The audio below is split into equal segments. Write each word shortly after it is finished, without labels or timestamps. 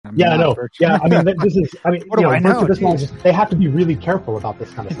I'm Yeah, I not know. virtual. Yeah, I mean, this is. I mean, What do I know? They have to be really careful about this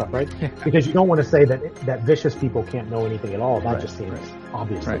kind of stuff, right? Yeah. Because you don't want to say that vicious people can't know anything at all. That just seems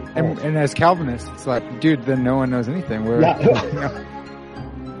obviously right. And as Calvinists, it's like, dude, then no one knows anything.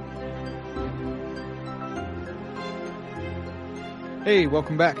 Hey,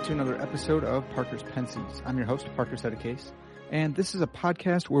 welcome back to another episode of Parker's Pensies. I'm your host, Parker Sedecase, and this is a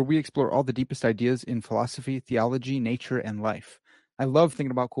podcast where we explore all the deepest ideas in philosophy, theology, nature, and life. I love thinking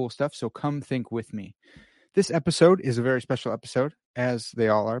about cool stuff, so come think with me. This episode is a very special episode, as they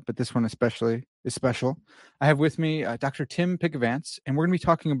all are, but this one especially is special. I have with me Dr. Tim Pickavance, and we're going to be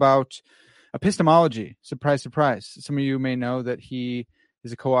talking about epistemology. Surprise, surprise. Some of you may know that he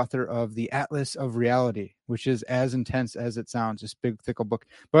is a co-author of the Atlas of Reality, which is as intense as it sounds, this big, thick book.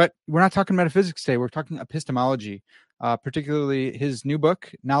 But we're not talking metaphysics today. We're talking epistemology, particularly his new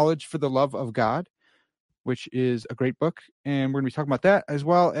book, Knowledge for the Love of God, which is a great book. And we're going to be talking about that, as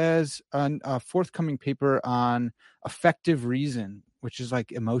well as a forthcoming paper on affective reason, which is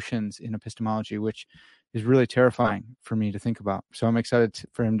like emotions in epistemology, which is really terrifying for me to think about. So I'm excited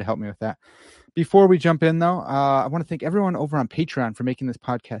for him to help me with that. Before we jump in, though, I want to thank everyone over on Patreon for making this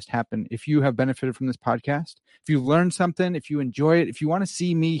podcast happen. If you have benefited from this podcast, if you learned something, if you enjoy it, if you want to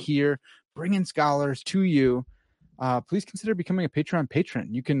see me here bringing scholars to you, please consider becoming a Patreon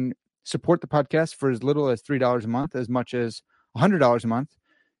patron. You can support the podcast for as little as $3 a month, as much as $100 a month.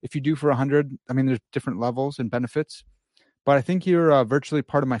 If you do for $100, I mean, there's different levels and benefits, but I think you're virtually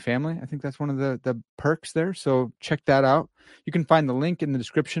part of my family. I think that's one of the perks there. So check that out. You can find the link in the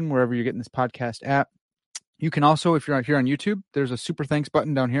description wherever you're getting this podcast at. You can also, if you're out here on YouTube, there's a super thanks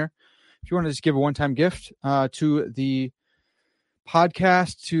button down here. If you want to just give a one-time gift to the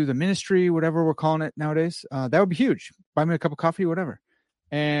podcast, to the ministry, whatever we're calling it nowadays, that would be huge. Buy me a cup of coffee, whatever.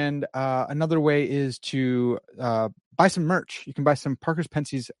 And another way is to buy some merch. You can buy some Parker's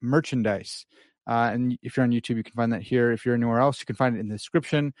Pensies merchandise. And if you're on YouTube, you can find that here. If you're anywhere else, you can find it in the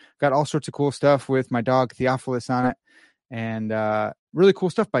description. Got all sorts of cool stuff with my dog Theophilus on it. And really cool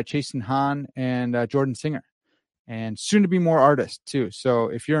stuff by Chasen Hahn and Jordan Singer. And soon to be more artists, too. So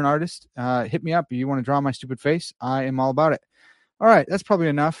if you're an artist, hit me up. If you want to draw my stupid face, I am all about it. All right, that's probably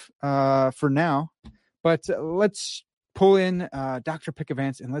enough for now. But let's pull in Dr.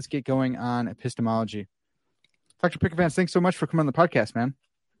 Pickavance and let's get going on epistemology. Dr. Pickavance, thanks so much for coming on the podcast, man.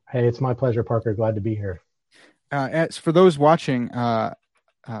 Hey, it's my pleasure, Parker. Glad to be here. As for those watching, Dr.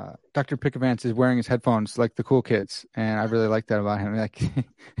 Pickavance is wearing his headphones like the cool kids, and I really like that about him. Like,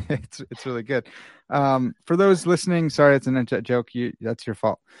 it's really good. For those listening, sorry, it's an internet joke. That's your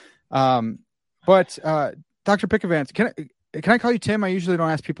fault. But Dr. Pickavance, can I call you Tim? I usually don't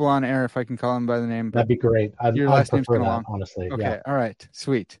ask people on air if I can call him by the name. That'd be great. Your last name's prefer kind of that, long. honestly. Okay, yeah. All right,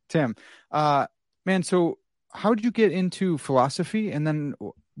 sweet, Tim. Man, so how did you get into philosophy, and then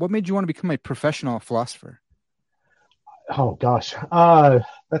what made you want to become a professional philosopher? Oh gosh,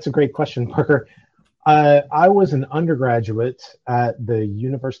 that's a great question, Parker. I was an undergraduate at the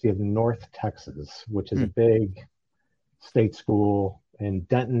University of North Texas, which is a big state school in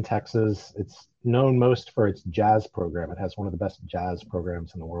Denton, Texas. It's known most for its jazz program. It has one of the best jazz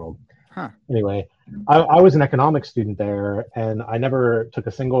programs in the world. Huh. Anyway, I was an economics student there, and I never took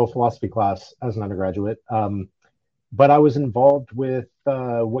a single philosophy class as an undergraduate. But I was involved with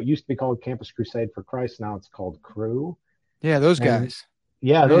what used to be called Campus Crusade for Christ. Now it's called Cru. Yeah, those guys.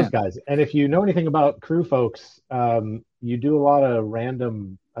 Yeah, those guys. And if you know anything about Cru folks, you do a lot of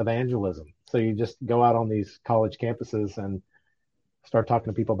random evangelism. So you just go out on these college campuses and start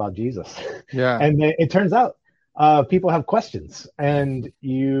talking to people about Jesus. Yeah. And it turns out people have questions, and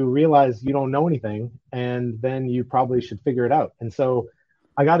you realize you don't know anything, and then you probably should figure it out. And so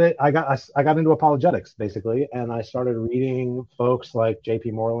I got into apologetics, basically, and I started reading folks like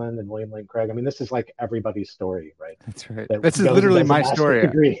J.P. Moreland and William Lane Craig. I mean, this is like everybody's story, right? That's right. This is literally my story.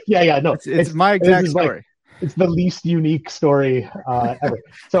 Degree. Yeah, no. It's my exact story. It's the least unique story ever.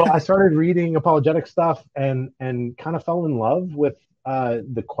 So I started reading apologetic stuff and kind of fell in love with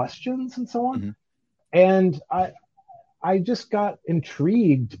the questions and so on. Mm-hmm. And I just got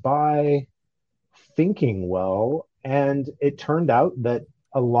intrigued by thinking well. And it turned out that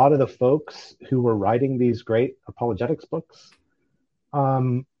a lot of the folks who were writing these great apologetics books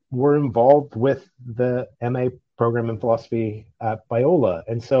were involved with the MA program in philosophy at Biola.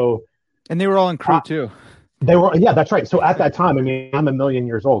 And they were all in Cru too. They were, yeah, that's right. So at that time, I mean, I'm a million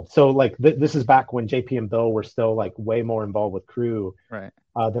years old. So like this is back when JP and Bill were still like way more involved with Cru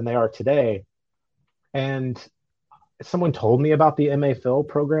than they are today. And someone told me about the MA Phil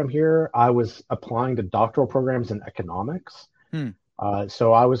program here. I was applying to doctoral programs in economics.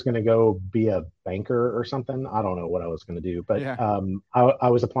 So I was going to go be a banker or something. I don't know what I was going to do, but Yeah. I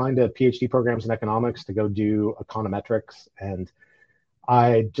was applying to PhD programs in economics to go do econometrics, and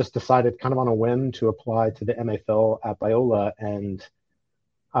I just decided kind of on a whim to apply to the MA Phil at Biola, and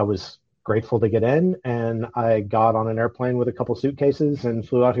I was grateful to get in. And I got on an airplane with a couple suitcases and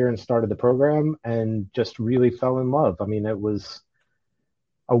flew out here and started the program, and just really fell in love. I mean, it was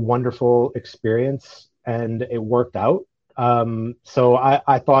a wonderful experience, and it worked out. So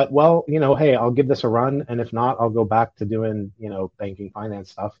I thought, well, hey, I'll give this a run, and if not, I'll go back to doing, banking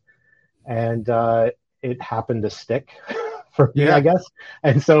finance stuff. And it happened to stick for me, I Yeah. guess.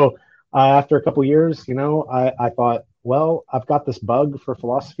 And so after a couple years, I thought, well, I've got this bug for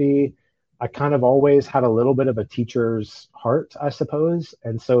philosophy. I kind of always had a little bit of a teacher's heart, I suppose.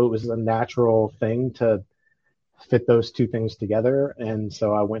 And so it was a natural thing to fit those two things together. And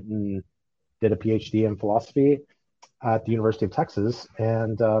so I went and did a PhD in philosophy at the University of Texas.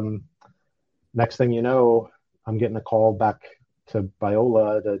 And next thing you know, I'm getting a call back to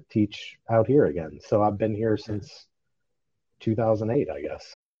Biola to teach out here again. So I've been here since 2008, I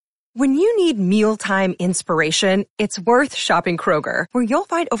guess. When you need mealtime inspiration, it's worth shopping Kroger, where you'll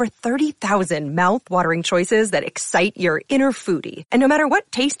find over 30,000 mouth-watering choices that excite your inner foodie. And no matter what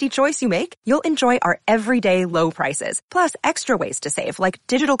tasty choice you make, you'll enjoy our everyday low prices, plus extra ways to save, like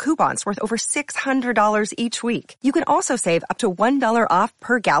digital coupons worth over $600 each week. You can also save up to $1 off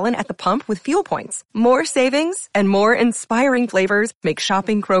per gallon at the pump with fuel points. More savings and more inspiring flavors make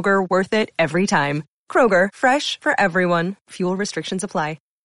shopping Kroger worth it every time. Kroger, fresh for everyone. Fuel restrictions apply.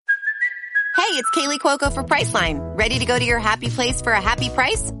 Hey, it's Kaylee Cuoco for Priceline. Ready to go to your happy place for a happy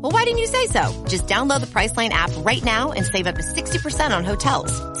price? Well, why didn't you say so? Just download the Priceline app right now and save up to 60% on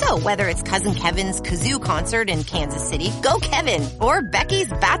hotels. So whether it's Cousin Kevin's Kazoo Concert in Kansas City, go Kevin, or Becky's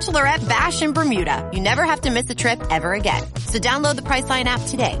Bachelorette Bash in Bermuda, you never have to miss a trip ever again. So download the Priceline app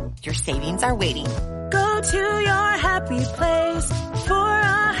today. Your savings are waiting. Go to your happy place for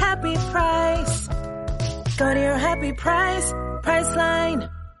a happy price. Go to your happy price,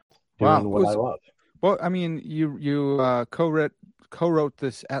 Priceline. Doing what I love. Well, I mean, you co-wrote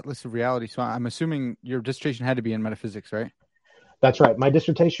this Atlas of Reality, so I'm assuming your dissertation had to be in metaphysics, right? That's right. My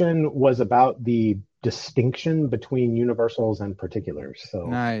dissertation was about the distinction between universals and particulars. So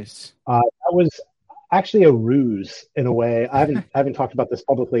nice. That was actually a ruse in a way. I haven't talked about this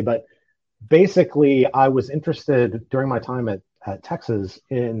publicly, but basically, I was interested during my time at Texas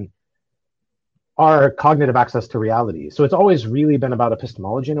in our cognitive access to reality. So it's always really been about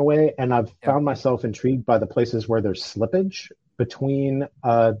epistemology in a way. And I've found myself intrigued by the places where there's slippage between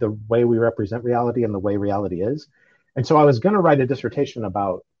the way we represent reality and the way reality is. And so I was going to write a dissertation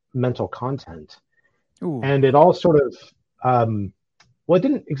about mental content. Ooh. And it all sort of, well, it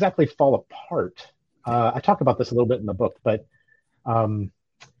didn't exactly fall apart. I talk about this a little bit in the book, but it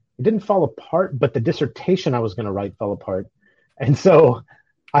didn't fall apart, but the dissertation I was going to write fell apart. And so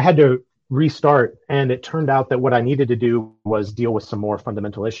I had to restart, and it turned out that what I needed to do was deal with some more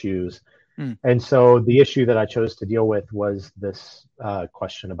fundamental issues. And so the issue that I chose to deal with was this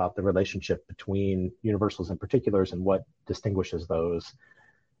question about the relationship between universals and particulars and what distinguishes those.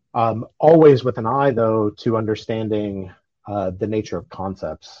 Always with an eye, though, to understanding the nature of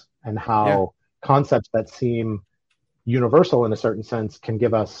concepts and how concepts that seem universal in a certain sense can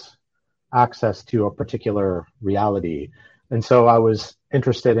give us access to a particular reality. And so I was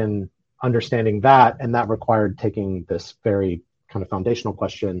interested in understanding that, and that required taking this very kind of foundational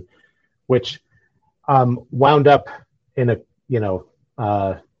question, which wound up in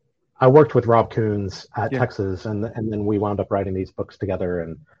I worked with Rob Coons at Texas, and then we wound up writing these books together.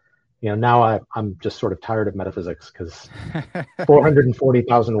 And now I'm just sort of tired of metaphysics, because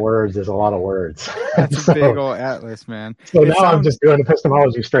 440,000 words is a lot of words. That's a big old atlas, man. So now I'm just doing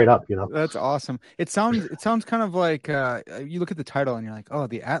epistemology straight up, That's awesome. It sounds kind of like you look at the title and you're like, oh,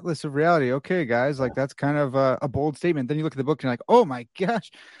 the Atlas of Reality. Okay, guys, like that's kind of a bold statement. Then you look at the book and you're like, oh my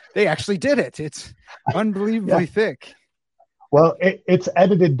gosh, they actually did it. It's unbelievably thick. Well, it's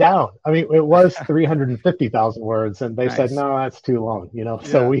edited down. I mean, it was 350,000 words, and they said, no, that's too long,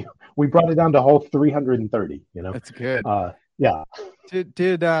 So we brought it down to whole 330, That's good. Yeah.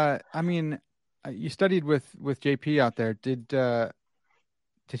 Did I mean, you studied with JP out there. Did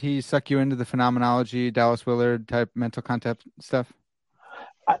he suck you into the phenomenology, Dallas Willard type mental concept stuff?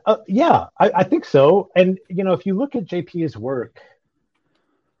 I think so. And, if you look at JP's work,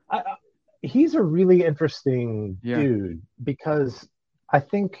 he's a really interesting dude, because I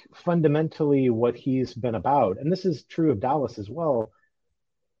think fundamentally what he's been about, and this is true of Dallas as well,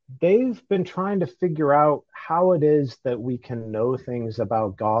 they've been trying to figure out how it is that we can know things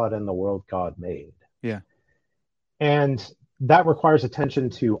about God and the world God made. Yeah. And that requires attention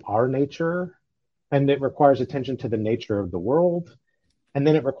to our nature, and it requires attention to the nature of the world, and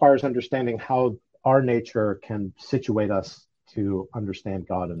then it requires understanding how our nature can situate us to understand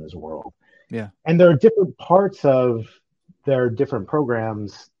God and his world. Yeah. And there are different parts of their different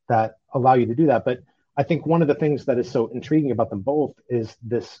programs that allow you to do that. But I think one of the things that is so intriguing about them both is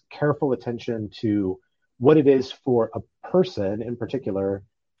this careful attention to what it is for a person in particular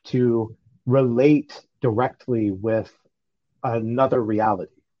to relate directly with another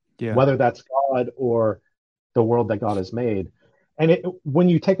reality, whether that's God or the world that God has made. And when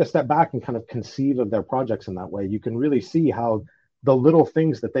you take a step back and kind of conceive of their projects in that way, you can really see how the little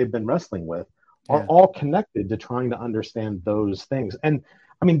things that they've been wrestling with are all connected to trying to understand those things. And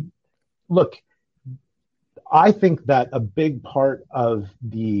I mean, look, I think that a big part of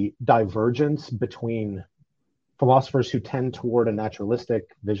the divergence between philosophers who tend toward a naturalistic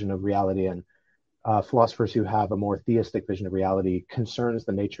vision of reality and philosophers who have a more theistic vision of reality concerns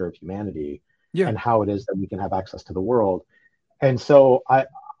the nature of humanity and how it is that we can have access to the world. And so I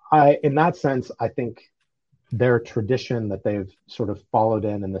in that sense, I think their tradition that they've sort of followed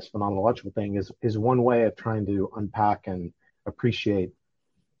in this phenomenological thing is one way of trying to unpack and appreciate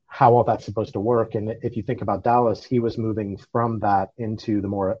how all that's supposed to work. And if you think about Dallas, he was moving from that into the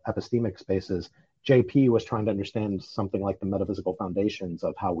more epistemic spaces. JP was trying to understand something like the metaphysical foundations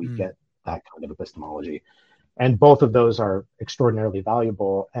of how we get that kind of epistemology. And both of those are extraordinarily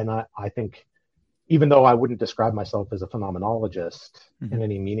valuable. And I think, even though I wouldn't describe myself as a phenomenologist in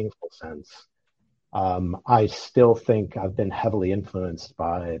any meaningful sense, I still think I've been heavily influenced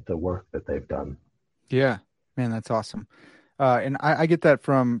by the work that they've done. Yeah, man, that's awesome. And I get that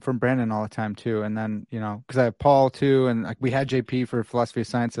from Brandon all the time too. And then, because I have Paul too, and like we had JP for philosophy of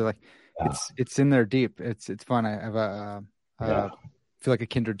science. So like it's in there deep. It's fun. I have feel like a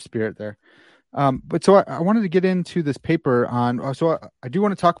kindred spirit there. But so I wanted to get into this paper on, so I do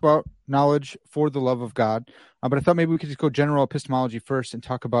want to talk about knowledge for the love of God, but I thought maybe we could just go general epistemology first and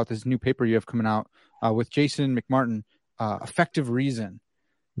talk about this new paper you have coming out with Jason McMartin, Affective Reason.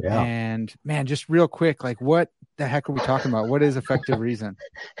 Yeah. And man, just real quick, like what the heck are we talking about? What is affective reason?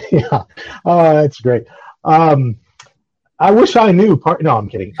 Yeah. Oh, that's great. I wish I knew no, I'm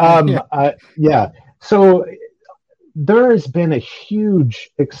kidding. So there has been a huge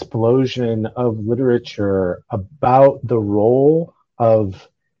explosion of literature about the role of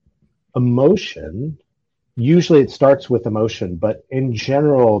emotion. Usually it starts with emotion, but in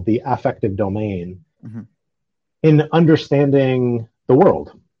general, the affective domain in understanding the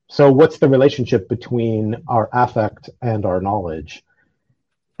world. So what's the relationship between our affect and our knowledge?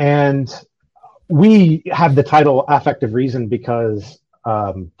 And we have the title Affective Reason because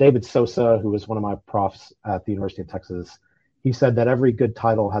David Sosa, who was one of my profs at the University of Texas, he said that every good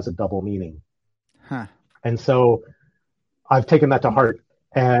title has a double meaning. And so I've taken that to heart.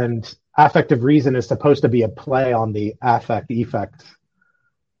 And affective reason is supposed to be a play on the affect-effect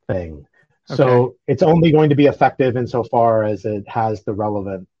thing. Okay. So it's only going to be effective insofar as it has the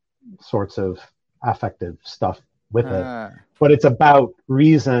relevant sorts of affective stuff with it. But it's about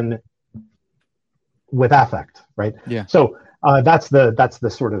reason with affect, right? Yeah. So that's the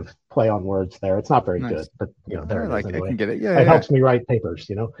sort of play on words there. It's not very good, but there it is anyway. I can get it. It helps me write papers,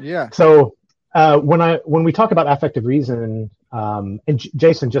 Yeah. So when we talk about affective reason, and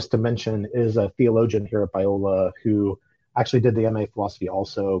Jason, just to mention, is a theologian here at Biola who actually did the MA philosophy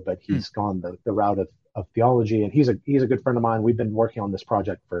also, but he's gone the route of theology, and he's a good friend of mine. We've been working on this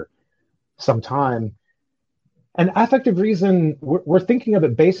project for some time. And affective reason, we're thinking of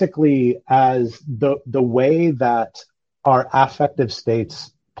it basically as the way that our affective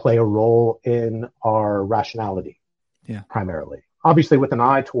states play a role in our rationality, primarily. Obviously with an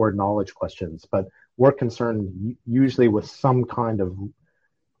eye toward knowledge questions, but we're concerned usually with some kind of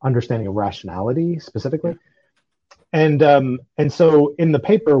understanding of rationality specifically. And so in the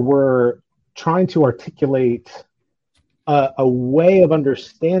paper, we're trying to articulate a way of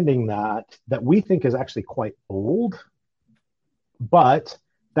understanding that we think is actually quite old, but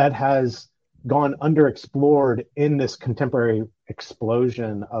that has gone underexplored in this contemporary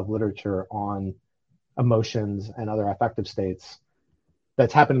explosion of literature on emotions and other affective states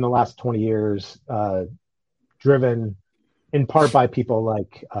that's happened in the last 20 years, driven in part by people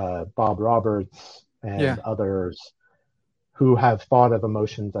like Bob Roberts and others who have thought of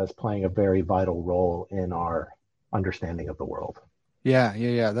emotions as playing a very vital role in our understanding of the world.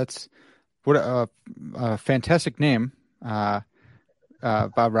 Yeah. That's what a fantastic name, Bob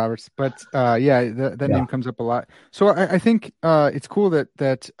Roberts. But that name comes up a lot. So I think it's cool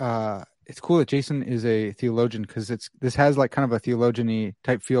that Jason is a theologian, because this has like kind of a theologian-y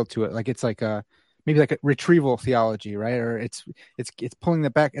type feel to it. Like it's like maybe like a retrieval theology, right? Or it's pulling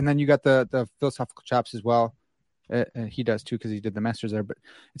that back, and then you got the philosophical chops as well. He does too because he did the masters there. But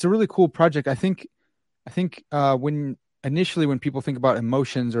it's a really cool project. I think when people think about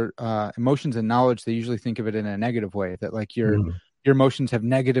emotions or emotions and knowledge, they usually think of it in a negative way. That like your emotions have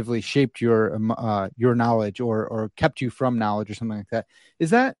negatively shaped your knowledge or kept you from knowledge or something like that.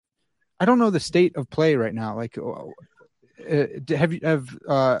 Is that, I don't know the state of play right now. Like, have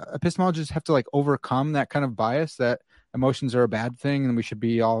epistemologists have to like overcome that kind of bias that emotions are a bad thing and we should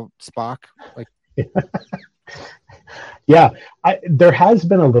be all Spock? Like, yeah, there has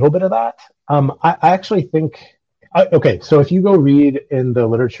been a little bit of that. I actually think. Okay, so if you go read in the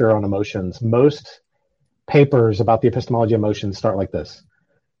literature on emotions, most papers about the epistemology of emotions start like this.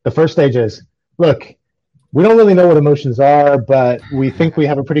 The first stage is, look, we don't really know what emotions are, but we think we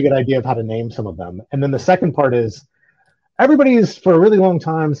have a pretty good idea of how to name some of them. And then the second part is, everybody's for a really long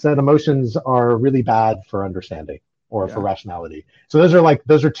time said emotions are really bad for understanding or for rationality. So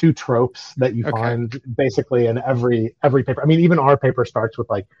those are two tropes that you find basically in every paper. I mean, even our paper starts with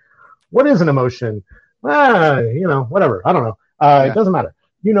like, what is an emotion? Whatever. I don't know. It doesn't matter.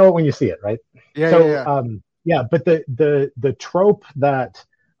 You know it when you see it, right? But the trope that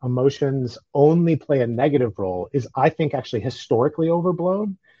emotions only play a negative role is, I think, actually historically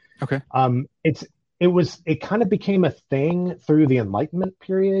overblown. Okay. It kind of became a thing through the Enlightenment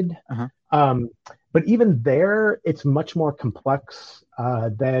period. But even there, it's much more complex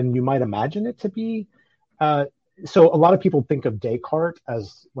than you might imagine it to be. So a lot of people think of Descartes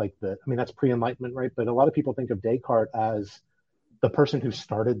as like that's pre-Enlightenment, right? But a lot of people think of Descartes as the person who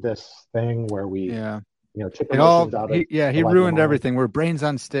started this thing where we, took emotions out of. He ruined everything. We're brains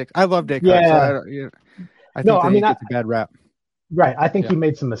on sticks. I love Descartes. So I think he gets a bad rap. Right. I think he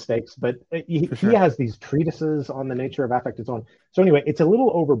made some mistakes, but he has these treatises on the nature of affect and so on. So anyway, it's a little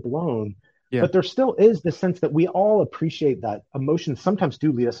overblown, but there still is this sense that we all appreciate that emotions sometimes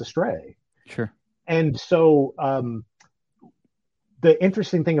do lead us astray. Sure. And so the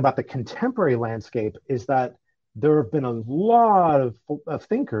interesting thing about the contemporary landscape is that there have been a lot of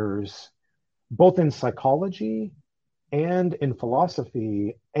thinkers, both in psychology and in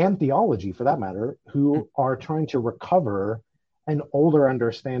philosophy and theology, for that matter, who are trying to recover an older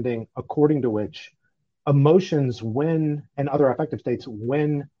understanding according to which emotions, when and other affective states,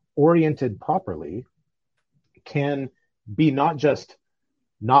 when oriented properly, can be not just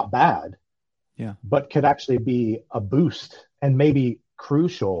not bad, but could actually be a boost and maybe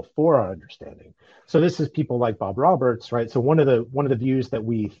crucial for our understanding. So this is people like Bob Roberts, right? So one of the views that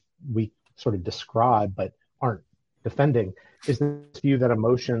we sort of describe but aren't defending is this view that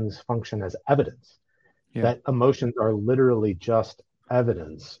emotions function as evidence. That emotions are literally just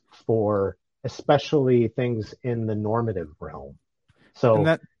evidence for especially things in the normative realm. So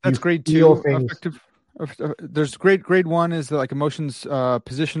and that's grade 2 affective. There's grade 1 is like emotions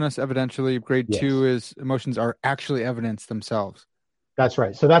position us evidentially. Grade 2 is emotions are actually evidence themselves. That's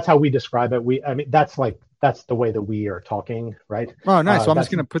right. So that's how we describe it. That's the way that we are talking, right? Oh, nice. So I'm just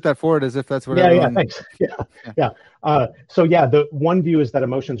going to put that forward as if that's what everyone... Thanks. The one view is that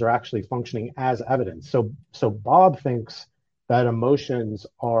emotions are actually functioning as evidence. So Bob thinks that emotions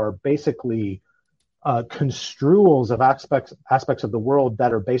are basically construals of aspects of the world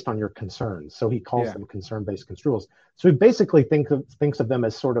that are based on your concerns. So he calls them concern-based construals. So he basically thinks of them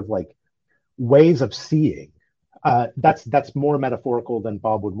as sort of like ways of seeing. That's more metaphorical than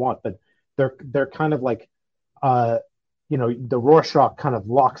Bob would want, but they're kind of like the Rorschach kind of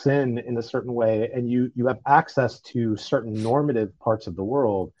locks in a certain way, and you have access to certain normative parts of the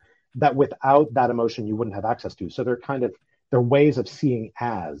world that without that emotion you wouldn't have access to. So they're ways of seeing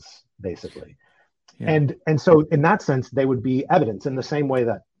as, basically. And so in that sense, they would be evidence in the same way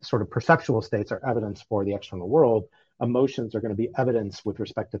that sort of perceptual states are evidence for the external world. Emotions are going to be evidence with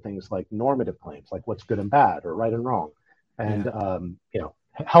respect to things like normative claims, like what's good and bad or right and wrong, and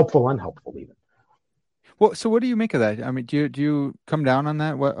helpful, unhelpful even. Well, so what do you make of that? I mean, do you come down on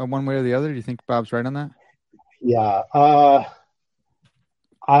that one way or the other? Do you think Bob's right on that? Yeah,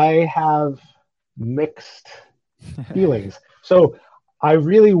 I have mixed feelings. So I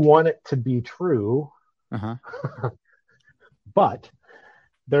really want it to be true, but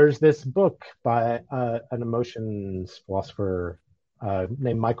there's this book by an emotions philosopher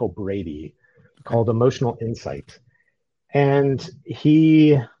named Michael Brady called Emotional Insight. And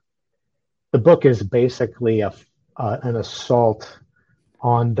the book is basically an assault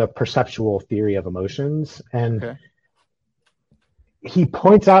on the perceptual theory of emotions. And he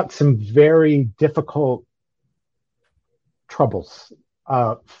points out some very difficult troubles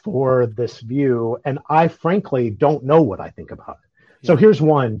for this view. And I frankly don't know what I think about it. So here's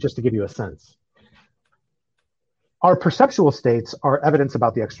one, just to give you a sense. our perceptual states are evidence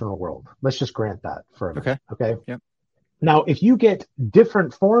about the external world. Let's just grant that for a minute. Okay. Yep. Now, if you get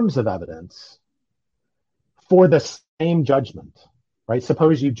different forms of evidence for the same judgment, right?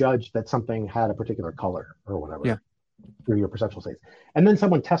 Suppose you judge that something had a particular color or whatever through your perceptual states, and then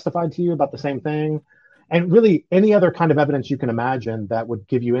someone testified to you about the same thing, and really any other kind of evidence you can imagine that would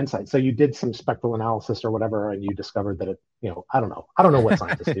give you insight. So you did some spectral analysis or whatever, and you discovered that it, I don't know what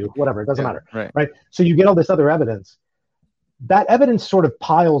scientists do, whatever, it doesn't matter, right? So you get all this other evidence. That evidence sort of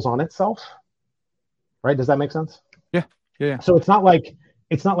piles on itself, right? Does that make sense? Yeah. So it's not like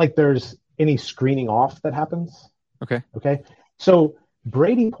there's any screening off that happens. Okay. So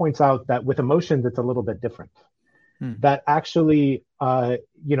Brady points out that with emotions, it's a little bit different. That actually,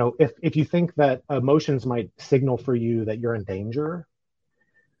 if you think that emotions might signal for you that you're in danger,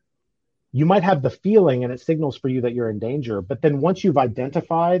 you might have the feeling and it signals for you that you're in danger. But then once you've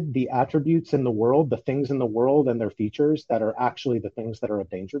identified the attributes in the world, the things in the world and their features that are actually the things that are of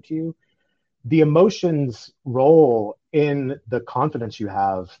danger to you, the emotions role in the confidence you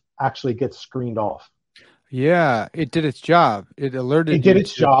have actually gets screened off. Yeah, it did its job. It alerted. It did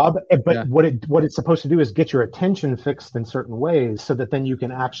its job, but what it's supposed to do is get your attention fixed in certain ways, so that then you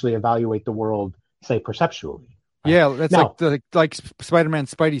can actually evaluate the world, say, perceptually. Right? Yeah, that's like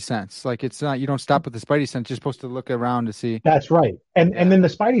Spider-Man's Spidey sense. Like it's not, you don't stop with the Spidey sense. You're supposed to look around to see. That's right, and then the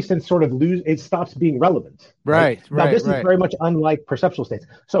Spidey sense sort of it stops being relevant. Right. Now this is very much unlike perceptual states.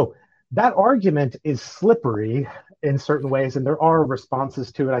 So that argument is slippery in certain ways, and there are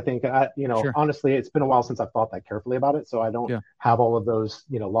responses to it. I think, Sure. Honestly, it's been a while since I've thought that carefully about it, so I don't have all of those,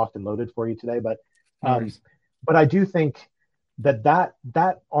 locked and loaded for you today. But I do think that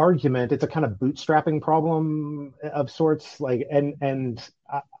argument, it's a kind of bootstrapping problem of sorts. Like, and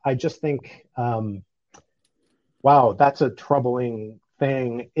I just think, wow, that's a troubling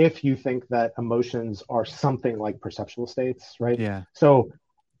thing if you think that emotions are something like perceptual states, right? Yeah. So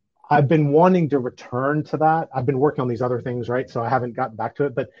I've been wanting to return to that. I've been working on these other things, right? So I haven't gotten back to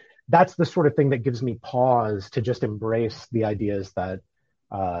it, but that's the sort of thing that gives me pause to just embrace the ideas that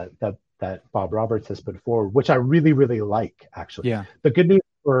Bob Roberts has put forward, which I really, really like, actually. Yeah. The good news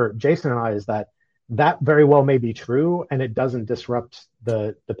for Jason and I is that very well may be true, and it doesn't disrupt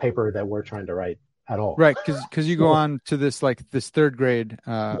the paper that we're trying to write at all. Right, because you go on to this third grade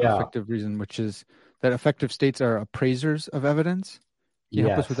affective reason, which is that affective states are appraisers of evidence. Can you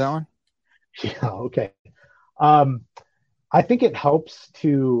help us with that one? Yeah, okay. I think it helps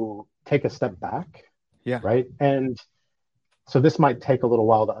to take a step back. Yeah. Right. And so this might take a little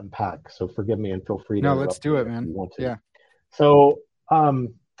while to unpack. So forgive me and feel free to. No, let's do it, man. You want to. Yeah. So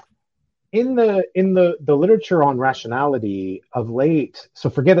in the literature on rationality of late, so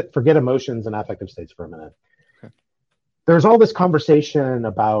forget emotions and affective states for a minute. Okay. There's all this conversation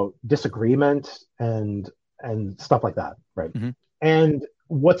about disagreement and stuff like that, right? Mm-hmm. And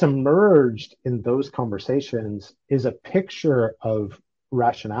what's emerged in those conversations is a picture of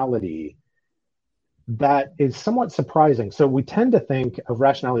rationality that is somewhat surprising. So we tend to think of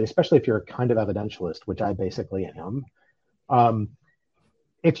rationality, especially if you're a kind of evidentialist, which I basically am.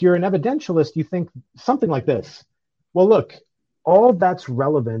 If you're an evidentialist, you think something like this. Well, look, all that's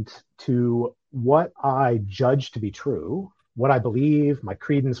relevant to what I judge to be true, what I believe, my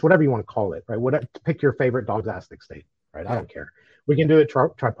credence, whatever you want to call it, right? Pick your favorite dogmastic state, right? Yeah. I don't care. We can do it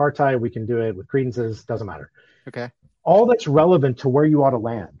tripartite. We can do it with credences. Doesn't matter. Okay. All that's relevant to where you ought to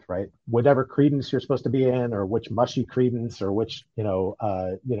land, right? Whatever credence you're supposed to be in, or which mushy credence, or which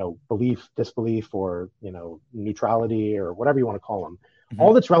belief, disbelief, or neutrality, or whatever you want to call them. Mm-hmm.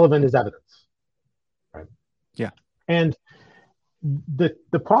 All that's relevant is evidence, right? Yeah. And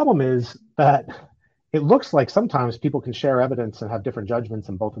the problem is that it looks like sometimes people can share evidence and have different judgments,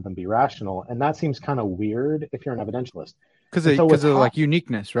 and both of them be rational, and that seems kind of weird if you're an evidentialist. Because of like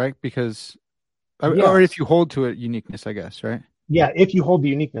uniqueness, right? Because, or if you hold to it, uniqueness, I guess, right? Yeah, if you hold the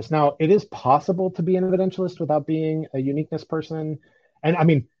uniqueness. Now, it is possible to be an evidentialist without being a uniqueness person. And I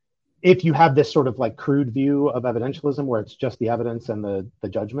mean, if you have this sort of like crude view of evidentialism where it's just the evidence and the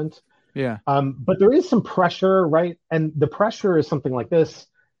judgment. Yeah. But there is some pressure, right? And the pressure is something like this.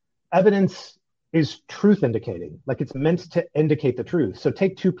 Evidence is truth indicating, like it's meant to indicate the truth. So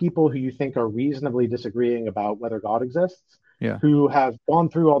take two people who you think are reasonably disagreeing about whether God exists, who have gone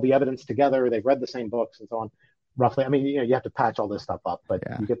through all the evidence together, they've read the same books and so on, roughly. I mean, you have to patch all this stuff up, but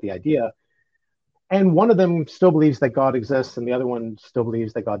you get the idea. And one of them still believes that God exists, and the other one still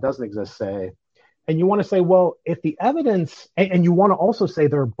believes that God doesn't exist, say. And you want to say, well, if the evidence, and you want to also say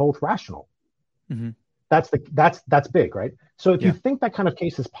they're both rational. Mm-hmm. That's big, right? So if you think that kind of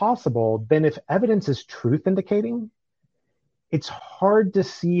case is possible, then if evidence is truth indicating, it's hard to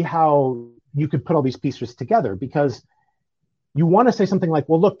see how you could put all these pieces together, because you want to say something like,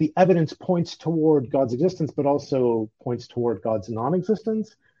 well, look, the evidence points toward God's existence, but also points toward God's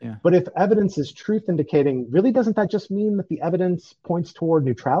non-existence. Yeah. But if evidence is truth indicating, really, doesn't that just mean that the evidence points toward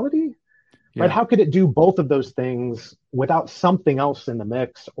neutrality? Yeah. Right? How could it do both of those things without something else in the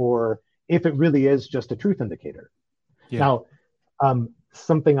mix, or if it really is just a truth indicator? Yeah. Now,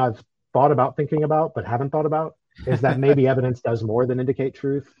 something I've thought about thinking about, but haven't thought about, is that maybe evidence does more than indicate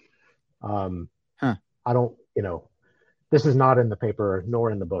truth. I don't, this is not in the paper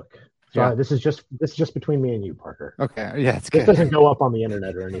nor in the book. So this is just between me and you, Parker. Okay. Yeah, it's this good. doesn't go up on the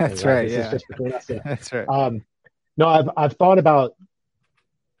internet or anything. That's right. This is just between us. Yeah. That's right. No, I've thought about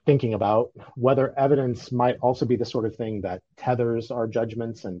thinking about whether evidence might also be the sort of thing that tethers our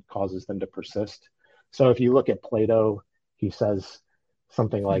judgments and causes them to persist. So if you look at Plato, he says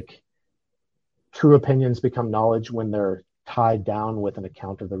something like, true opinions become knowledge when they're tied down with an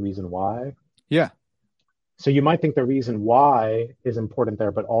account of the reason why. Yeah. So you might think the reason why is important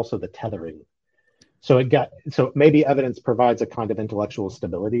there, but also the tethering. So maybe evidence provides a kind of intellectual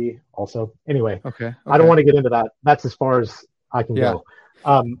stability also. Anyway, okay. I don't want to get into that. That's as far as I can go.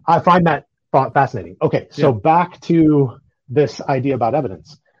 I find that thought fascinating. Okay, so back to this idea about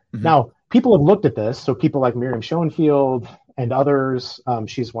evidence. Mm-hmm. Now, people have looked at this. So people like Miriam Schoenfield and others,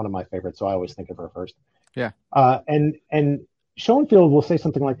 she's one of my favorites, so I always think of her first. Yeah. And Schoenfield will say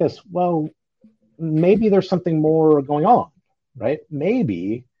something like this, well, maybe there's something more going on, right?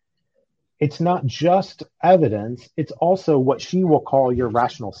 Maybe it's not just evidence, it's also what she will call your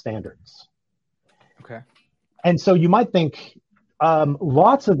rational standards. Okay. And so you might think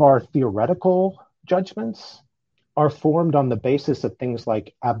lots of our theoretical judgments are formed on the basis of things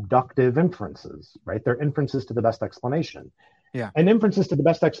like abductive inferences, right? They're inferences to the best explanation. Yeah. And inferences to the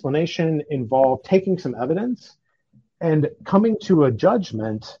best explanation involve taking some evidence and coming to a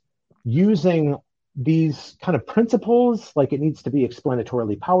judgment using these kind of principles, like it needs to be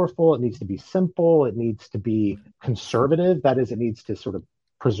explanatorily powerful, it needs to be simple, it needs to be conservative, that is, it needs to sort of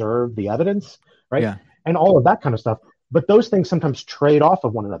preserve the evidence, right? Yeah. And all of that kind of stuff. But those things sometimes trade off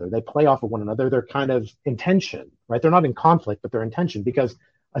of one another. They play off of one another. They're kind of in tension, right? They're not in conflict, but they're in tension, because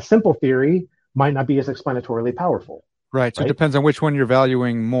a simple theory might not be as explanatorily powerful. Right. So it depends on which one you're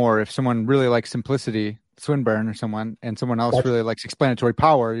valuing more. If someone really likes simplicity, Swinburne or someone, and someone else really likes explanatory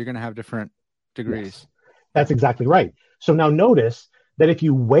power, you're going to have different degrees. Yes, that's exactly right. So now notice that if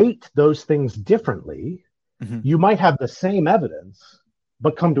you weight those things differently, mm-hmm. you might have the same evidence,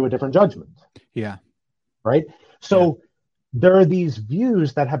 but come to a different judgment. Yeah. Right? So there are these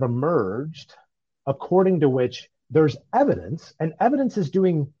views that have emerged according to which there's evidence, and evidence is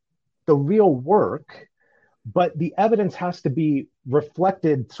doing the real work, but the evidence has to be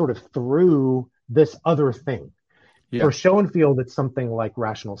reflected sort of through this other thing. Yeah. For Schoenfield, it's something like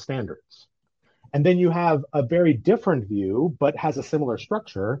rational standards. And then you have a very different view, but has a similar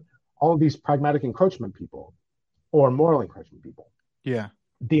structure, all of these pragmatic encroachment people or moral encroachment people. Yeah.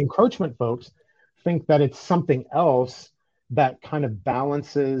 The encroachment folks think that it's something else that kind of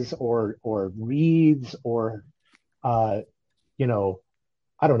balances or reads or, I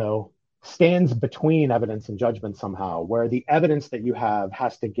don't know, stands between evidence and judgment somehow, where the evidence that you have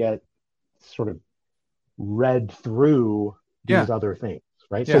has to get sort of read through these other things,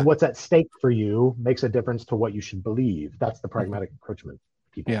 right? Yeah. So what's at stake for you makes a difference to what you should believe. That's the pragmatic encroachment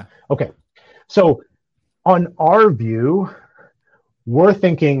people. Yeah. Okay. So on our view, we're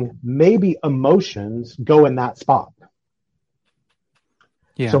thinking maybe emotions go in that spot.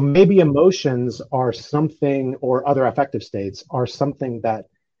 Yeah. So maybe emotions are something, or other affective states are something that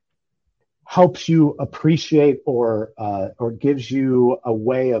helps you appreciate or gives you a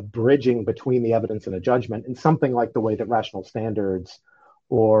way of bridging between the evidence and a judgment in something like the way that rational standards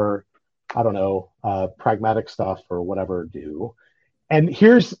or, I don't know, pragmatic stuff or whatever do. And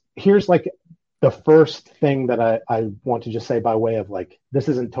here's like the first thing that I want to just say by way of like, this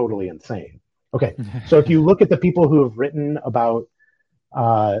isn't totally insane. Okay, so if you look at the people who have written about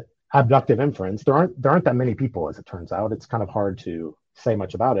abductive inference, there aren't that many people, as it turns out. It's kind of hard to say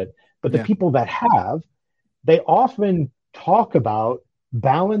much about it. But the people that have, they often talk about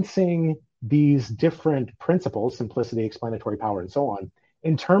balancing these different principles, simplicity, explanatory power, and so on,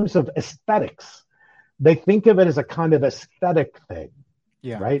 in terms of aesthetics. They think of it as a kind of aesthetic thing,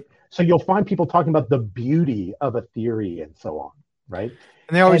 right? So you'll find people talking about the beauty of a theory and so on, right?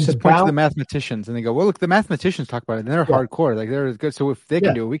 And they always just point to the mathematicians and they go, well, look, the mathematicians talk about it and they're hardcore. Like they're good. So if they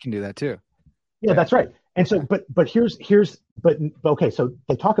can do it, we can do that too. Yeah, that's right. And so, but okay, so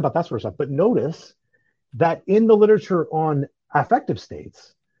they talk about that sort of stuff, but notice that in the literature on affective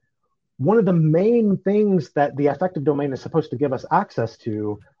states, one of the main things that the affective domain is supposed to give us access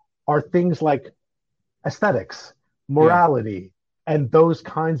to are things like aesthetics, Yeah. morality, and those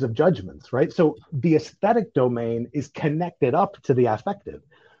kinds of judgments, right? So the aesthetic domain is connected up to the affective.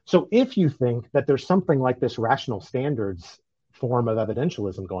 So if you think that there's something like this rational standards form of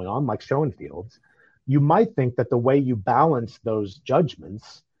evidentialism going on, like Schoenfield's, you might think that the way you balance those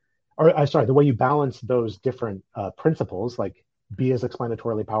judgments, or sorry, the way you balance those different principles, like be as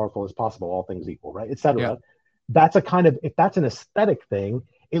explanatorily powerful as possible, all things equal, right, Yeah. etc. That's a kind of, if that's an aesthetic thing,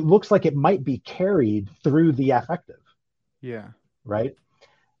 it looks like it might be carried through the affective, Yeah. right?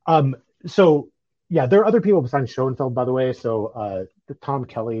 Um, so yeah, there are other people besides Schoenfeld, by the way. So Tom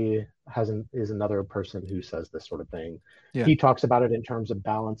Kelly is another person who says this sort of thing. Yeah. He talks about it in terms of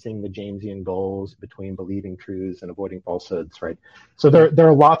balancing the Jamesian goals between believing truths and avoiding falsehoods, right? So there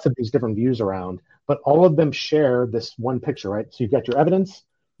are lots of these different views around, but all of them share this one picture, right? So you've got your evidence,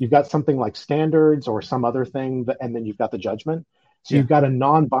 you've got something like standards or some other thing, and then you've got the judgment. So you've got a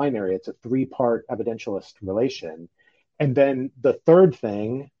non-binary, it's a three-part evidentialist relation. And then the third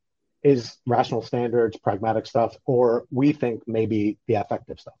thing is rational standards, pragmatic stuff, or we think maybe the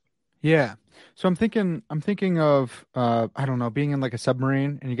affective stuff. Yeah. So I'm thinking of I don't know, being in like a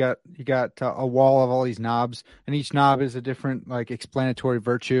submarine, and you got a wall of all these knobs, and each knob is a different like explanatory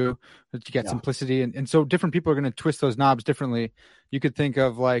virtue. That you get simplicity, and so different people are going to twist those knobs differently. You could think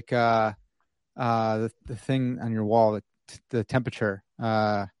of like the thing on your wall, the temperature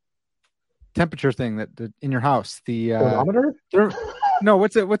thing that in your house, the thermometer. No,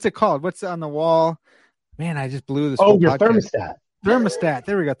 what's it called? What's on the wall? Man, I just blew this. Oh, whole your podcast. Thermostat.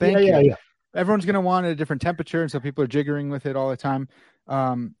 There we go. Thank you. Yeah. Everyone's going to want a different temperature, and so people are jiggering with it all the time.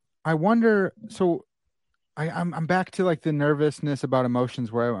 I wonder. So, I'm back to like the nervousness about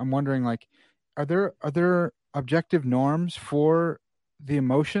emotions, where I'm wondering, like, are there objective norms for the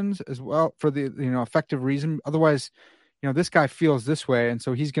emotions as well, for the affective reason? Otherwise, this guy feels this way, and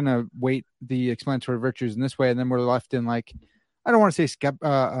so he's going to weight the explanatory virtues in this way, and then we're left in like, I don't want to say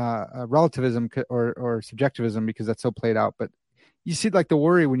relativism or subjectivism because that's so played out, but you see like the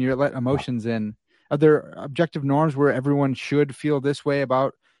worry when you let emotions in. Are there objective norms where everyone should feel this way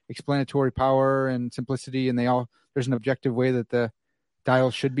about explanatory power and simplicity, and there's an objective way that the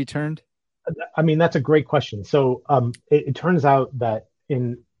dial should be turned? I mean, that's a great question. So it turns out that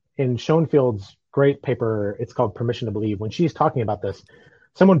in Schoenfield's great paper, it's called Permission to Believe, when she's talking about this,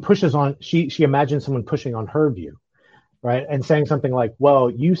 someone pushes on, she imagines someone pushing on her view, right? And saying something like, well,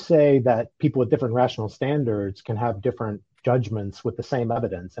 you say that people with different rational standards can have different judgments with the same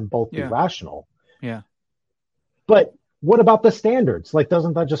evidence and both be rational. Yeah. But what about the standards? Like,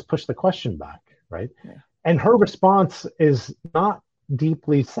 doesn't that just push the question back, right? Yeah. And her response is not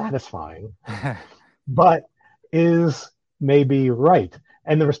deeply satisfying, but is maybe right.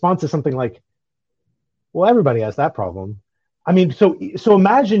 And the response is something like, well, everybody has that problem. I mean, so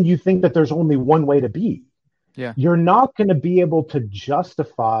imagine you think that there's only one way to be. Yeah. You're not going to be able to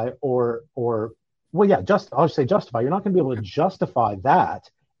justify I'll say justify. You're not going to be able to justify that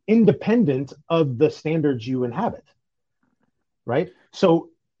independent of the standards you inhabit. Right? So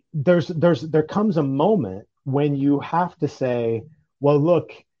there comes a moment when you have to say, well,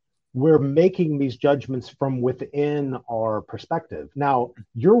 look, we're making these judgments from within our perspective. Now,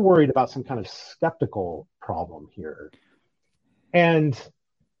 you're worried about some kind of skeptical problem here. And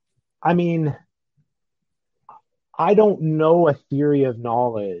I mean, I don't know a theory of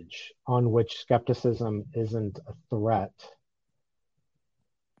knowledge on which skepticism isn't a threat.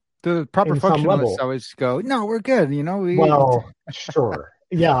 The proper functionalists always go, no, we're good. Well, sure.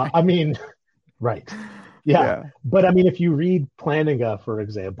 Yeah. I mean, right. Yeah. But I mean, if you read Plantinga, for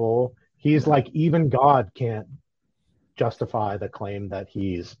example, he's like, even God can't justify the claim that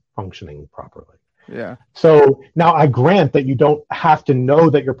he's functioning properly. Yeah. So now I grant that you don't have to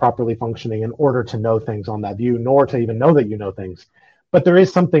know that you're properly functioning in order to know things on that view, nor to even know that you know things. But there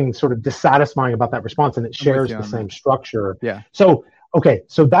is something sort of dissatisfying about that response, and it shares the same structure. Yeah. So, okay.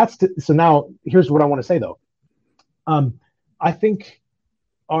 So so now here's what I want to say though. I think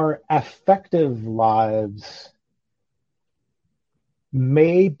our affective lives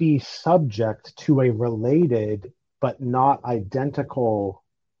may be subject to a related but not identical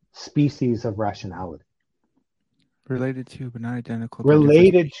species of rationality. Related to, but not identical.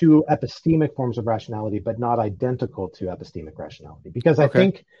 Related to epistemic forms of rationality, but not identical to epistemic rationality. Because I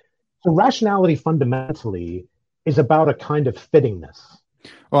think so rationality fundamentally is about a kind of fittingness.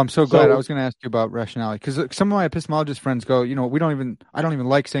 Oh, I'm so glad. I was going to ask you about rationality, because some of my epistemologist friends go, I don't even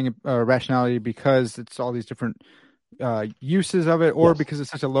like saying rationality because it's all these different uses of it, or because it's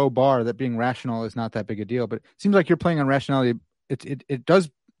such a low bar that being rational is not that big a deal. But it seems like you're playing on rationality. It does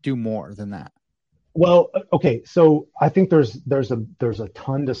do more than that. Well, okay. So I think there's a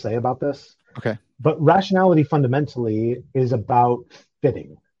ton to say about this, Okay. but rationality fundamentally is about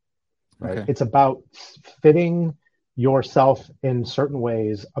fitting, right? Okay. It's about fitting yourself in certain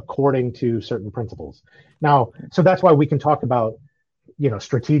ways according to certain principles. Now, so that's why we can talk about,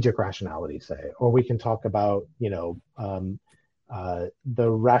 strategic rationality, say, or we can talk about, the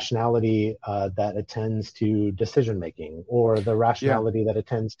rationality that attends to decision making, or the Yeah. rationality that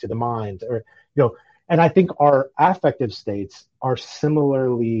attends to the mind, or and I think our affective states are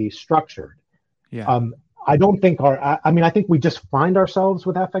similarly structured. Yeah. Um, I don't think I think we just find ourselves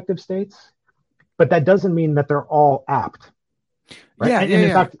with affective states, but that doesn't mean that they're all apt, right? Yeah. And in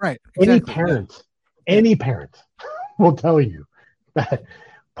Yeah. fact, Right. any Exactly. Yeah. parent, Yeah. any parent will tell you that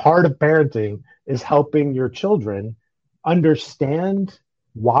part of parenting is helping your children understand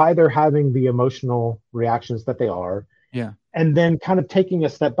why they're having the emotional reactions that they are, Yeah. and then kind of taking a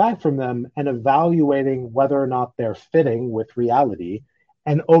step back from them and evaluating whether or not they're fitting with reality.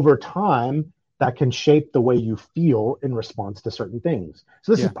 And over time, that can shape the way you feel in response to certain things.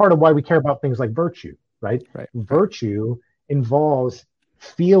 So this is Yeah. part of why we care about things like virtue, right? Right. Right. Virtue involves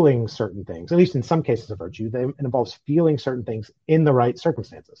feeling certain things, at least in some cases of virtue, it involves feeling certain things in the right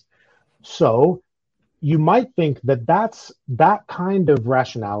circumstances. So you might think that that kind of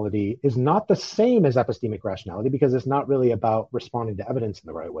rationality is not the same as epistemic rationality, because it's not really about responding to evidence in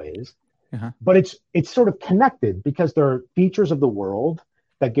the right ways, Uh-huh. but it's sort of connected, because there are features of the world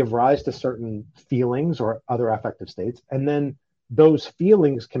that give rise to certain feelings or other affective states, and then those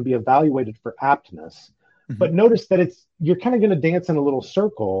feelings can be evaluated for aptness. Mm-hmm. But notice that you're kind of going to dance in a little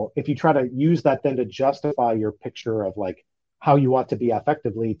circle if you try to use that then to justify your picture of like how you ought to be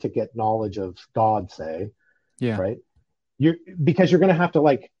affectively to get knowledge of God, say, Yeah. right? Because you're going to have to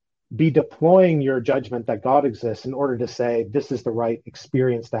like be deploying your judgment that God exists in order to say this is the right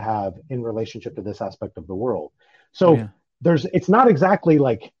experience to have in relationship to this aspect of the world. So Yeah. it's not exactly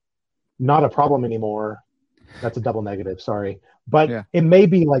like not a problem anymore. That's a double negative, sorry. But Yeah. it may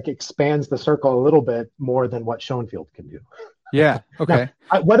be like expands the circle a little bit more than what Schoenfield can do. Yeah. Okay.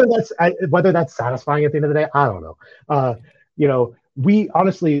 Now, whether that's satisfying at the end of the day, I don't know. We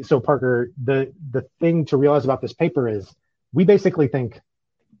honestly, so Parker, the thing to realize about this paper is we basically think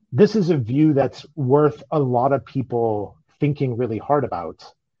this is a view that's worth a lot of people thinking really hard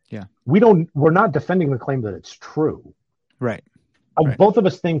about. Yeah. We're not defending the claim that it's true. Right. Right. Both of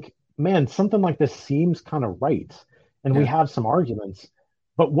us think, man, something like this seems kind of right. And we Yeah. have some arguments.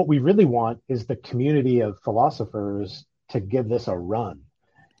 But what we really want is the community of philosophers to give this a run.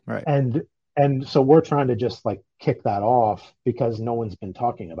 Right. And so we're trying to just like kick that off because no one's been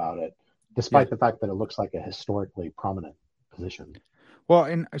talking about it, despite the fact that it looks like a historically prominent position. Well,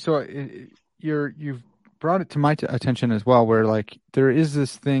 and so you've brought it to my attention as well, where like there is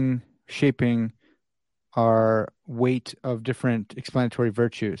this thing shaping our weight of different explanatory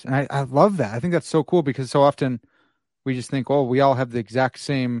virtues, and I love that. I think that's so cool, because so often we just think, oh, we all have the exact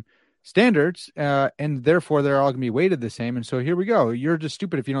same standards, and therefore they're all going to be weighted the same. And so here we go. You're just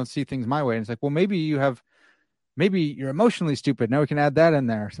stupid if you don't see things my way. And it's like, well, maybe you're emotionally stupid. Now we can add that in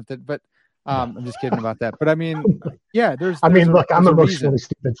there or something. But I'm just kidding about that. But I mean, yeah, I'm emotionally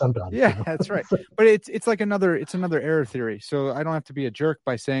stupid sometimes. Yeah, that's right. But it's like another error theory. So I don't have to be a jerk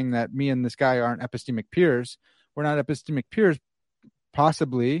by saying that me and this guy aren't epistemic peers. We're not epistemic peers,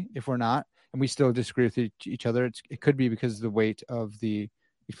 possibly, if we're not, and we still disagree with each other. It could be because the weight of the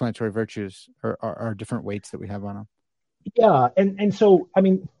explanatory virtues are different weights that we have on them. Yeah, and so I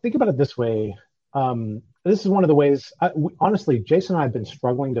mean, think about it this way. This is one of the ways. Honestly, Jason and I have been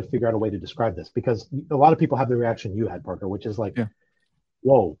struggling to figure out a way to describe this, because a lot of people have the reaction you had, Parker, which is like,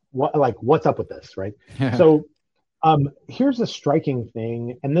 "Whoa, what's up with this?" Right? Yeah. So, here's a striking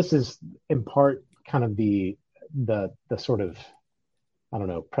thing, and this is in part kind of the sort of, I don't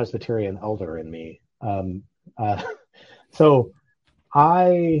know, Presbyterian elder in me. So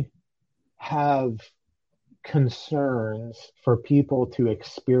I have concerns for people to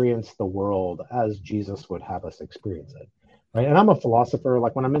experience the world as Jesus would have us experience it, right? And I'm a philosopher.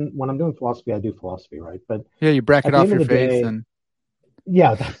 Like when I'm doing philosophy, I do philosophy, right? But yeah, you bracket off your faith, and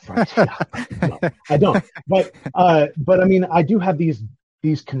yeah, that's right. Yeah. No, I don't. But I mean, I do have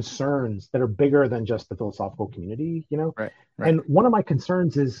these concerns that are bigger than just the philosophical community, Right. And one of my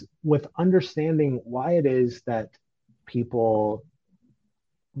concerns is with understanding why it is that people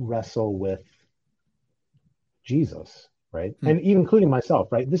wrestle with Jesus, right? And even including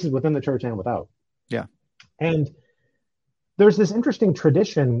myself, right? This is within the church and without. Yeah. And there's this interesting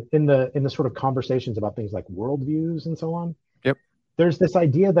tradition in the sort of conversations about things like worldviews and so on. Yep. There's this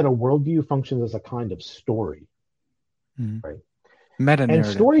idea that a worldview functions as a kind of story, right? Meta And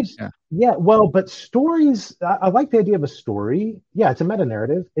narrative. stories, yeah, well, but stories, I like the idea of a story. Yeah, it's a meta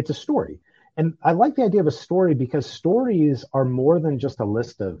narrative. It's a story. And I like the idea of a story because stories are more than just a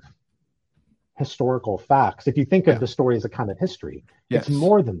list of historical facts. If you think of the story as a kind of history, it's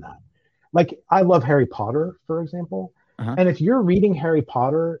more than that. Like, I love Harry Potter, for example. And if you're reading Harry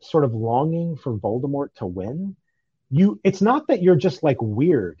Potter sort of longing for Voldemort to win, it's not that you're just like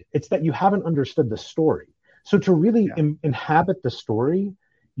weird. It's that you haven't understood the story. So to really inhabit the story,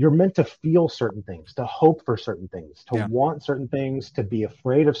 you're meant to feel certain things, to hope for certain things, to want certain things, to be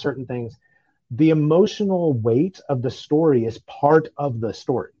afraid of certain things. The emotional weight of the story is part of the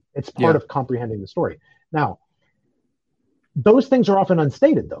story. It's part of comprehending the story. Now, those things are often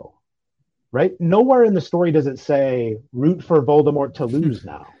unstated, though, right? Nowhere in the story does it say, root for Voldemort to lose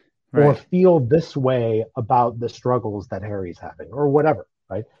now, or feel this way about the struggles that Harry's having, or whatever,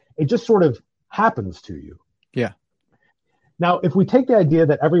 right? It just sort of happens to you. Yeah. Now, if we take the idea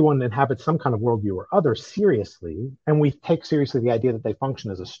that everyone inhabits some kind of worldview or other seriously, and we take seriously the idea that they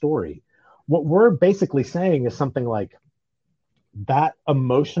function as a story, what we're basically saying is something like that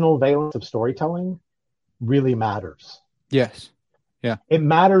emotional valence of storytelling really matters. Yes. Yeah. It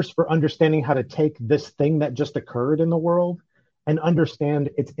matters for understanding how to take this thing that just occurred in the world and understand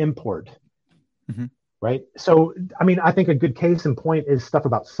its import. Right? So, I mean, I think a good case in point is stuff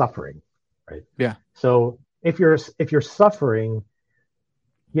about suffering, right? Yeah. So if you're suffering,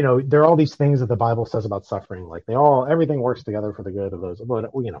 you know, there are all these things that the Bible says about suffering, like everything works together for the good of those,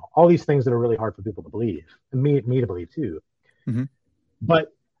 you know, all these things that are really hard for people to believe, and me to believe too.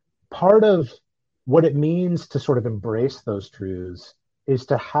 But part of what it means to sort of embrace those truths is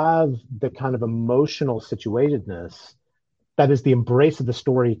to have the kind of emotional situatedness that is the embrace of the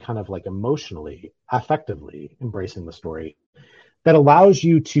story, kind of like emotionally, affectively embracing the story, that allows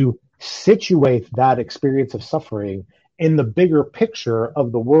you to situate that experience of suffering in the bigger picture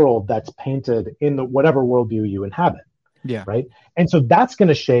of the world that's painted in the whatever worldview you inhabit. Yeah. Right. And so that's going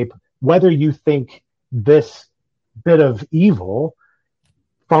to shape whether you think this bit of evil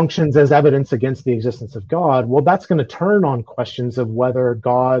functions as evidence against the existence of God. Well, that's going to turn on questions of whether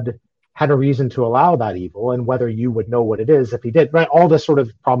God had a reason to allow that evil and whether you would know what it is if he did, right? All this sort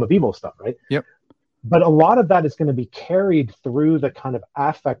of problem of evil stuff, right? Yep. But a lot of that is going to be carried through the kind of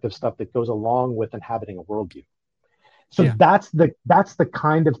affective stuff that goes along with inhabiting a worldview. So that's the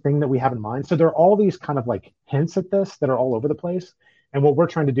kind of thing that we have in mind. So there are all these kind of like hints at this that are all over the place. And what we're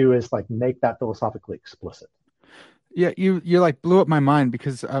trying to do is like make that philosophically explicit. Yeah, you like blew up my mind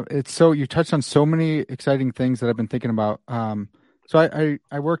because you touched on so many exciting things that I've been thinking about. So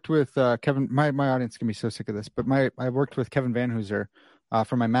I worked with Kevin. My audience can be so sick of this, but I worked with Kevin Van Hooser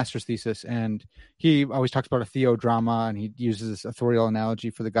for my master's thesis, and he always talks about a theodrama, and he uses this authorial analogy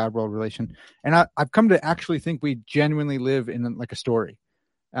for the God-world relation. And I've come to actually think we genuinely live in like a story,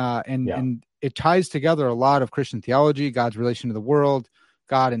 and it ties together a lot of Christian theology, God's relation to the world,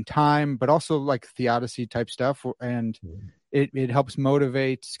 God and time, but also like theodicy type stuff, and it helps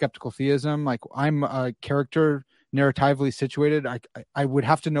motivate skeptical theism. Like, I'm a character narratively situated. I would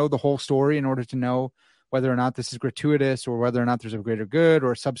have to know the whole story in order to know whether or not this is gratuitous, or whether or not there's a greater good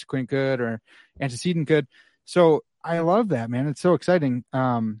or a subsequent good or antecedent good. So I love that, man. It's so exciting.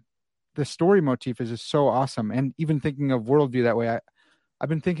 The story motif is just so awesome. And even thinking of worldview that way, I've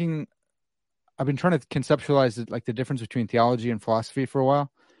been trying to conceptualize like the difference between theology and philosophy for a while.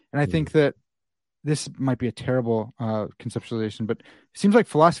 And I think that this might be a terrible conceptualization, but it seems like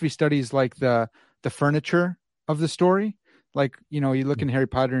philosophy studies like the furniture of the story. Like, you know, you look in Harry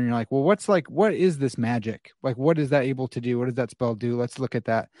Potter and you're like, well, what is this magic? Like, what is that able to do? What does that spell do? Let's look at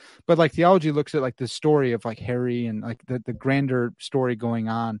that. But like theology looks at like the story of like Harry and like the grander story going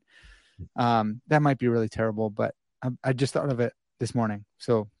on. That might be really terrible, but I just thought of it this morning.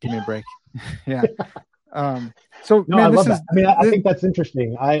 So give me a break. Yeah. So no, man, I love that. I mean, I think that's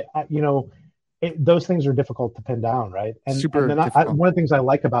interesting. I you know, those things are difficult to pin down, right? And super and then one of the things I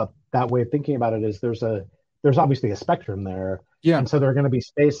like about that way of thinking about it is there's obviously a spectrum there. Yeah. And so there are going to be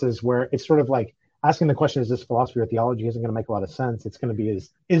spaces where it's sort of like asking the question, is this philosophy or theology, isn't going to make a lot of sense. It's going to be,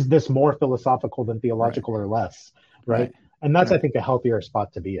 is this more philosophical than theological or less? Right. And that's, I think, a healthier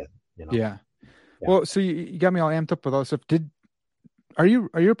spot to be in. You know? Yeah. Well, so you got me all amped up with all this stuff. Are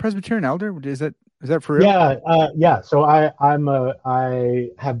you a Presbyterian elder? Is that for real? Yeah. So I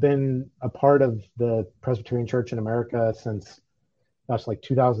have been a part of the Presbyterian Church in America since like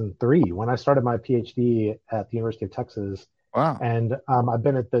 2003 when I started my PhD at the University of Texas. Wow. And I've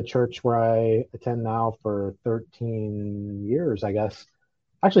been at the church where I attend now for 13 years, I guess.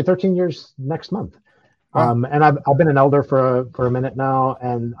 Actually, 13 years next month. Wow. And I've been an elder for a minute now,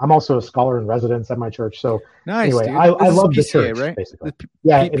 and I'm also a scholar in residence at my church. So Nice, anyway, dude. I This is love the PCA, church, right? basically. The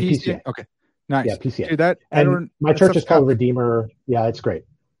Yeah, in PCA. PCA. Okay, nice. Yeah, PCA. Dude, that And my church is called Redeemer. Yeah, it's great.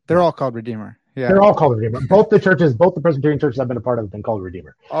 They're all called Redeemer. Yeah, they're all called Redeemer. Both the Presbyterian churches I've been a part of have been called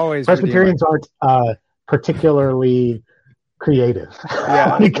Redeemer. always Presbyterians Redeemer. aren't particularly creative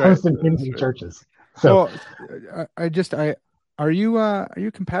when it comes to naming churches. So, are you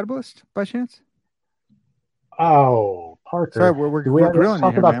compatibilist by chance? Oh, Parker. Sorry, we're let's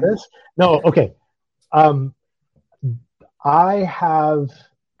talk about this. No, okay. I have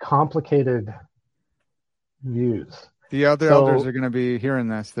complicated views. The other elders are going to be hearing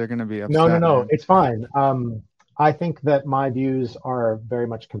this. They're going to be upset. No. It's fine. I think that my views are very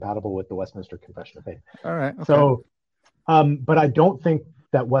much compatible with the Westminster Confession of Faith. All right. Okay. So, but I don't think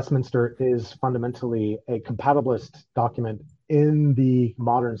that Westminster is fundamentally a compatibilist document in the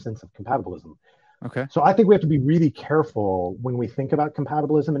modern sense of compatibilism. Okay. So I think we have to be really careful when we think about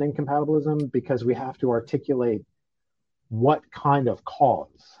compatibilism and incompatibilism, because we have to articulate what kind of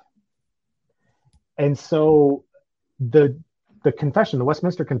cause. And so the confession, the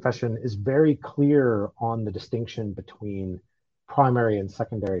Westminster Confession, is very clear on the distinction between primary and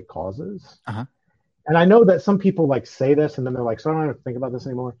secondary causes. Uh-huh. And I know that some people say this and then they're like, so I don't have to think about this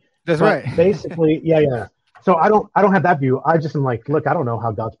anymore. That's but right. Basically, yeah. So I don't have that view. I just am like, look, I don't know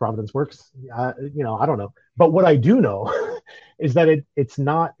how God's providence works. I don't know. But what I do know is that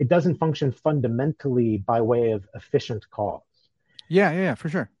it doesn't function fundamentally by way of efficient cause. Yeah, for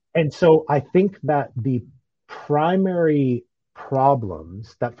sure. And so I think that the primary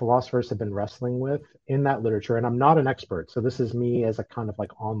problems that philosophers have been wrestling with in that literature, and I'm not an expert, so this is me as a kind of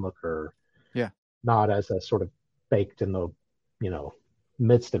onlooker, not as a sort of baked in the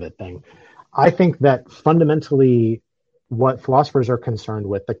midst of it thing. I think that fundamentally what philosophers are concerned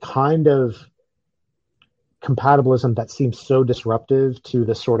with, the kind of compatibilism that seems so disruptive to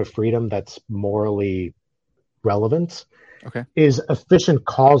the sort of freedom that's morally relevant, is efficient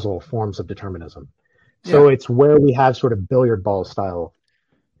causal forms of determinism. So it's where we have sort of billiard ball style.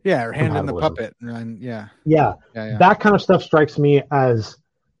 Yeah, or hand in the puppet. And yeah. That kind of stuff strikes me as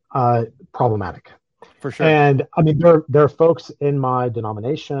problematic. For sure. And I mean, there are folks in my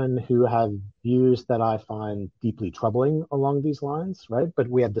denomination who have views that I find deeply troubling along these lines, right? But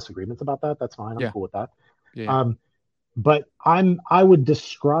we have disagreements about that. That's fine. I'm cool with that. Yeah. But I would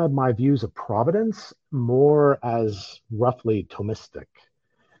describe my views of providence more as roughly Thomistic.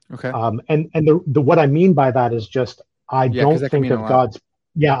 Okay. And the what I mean by that is just I don't think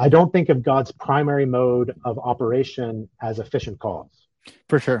of God's primary mode of operation as efficient cause.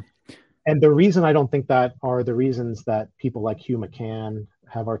 For sure. And the reason I don't think that are the reasons that people like Hugh McCann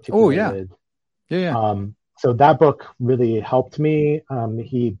have articulated. So that book really helped me.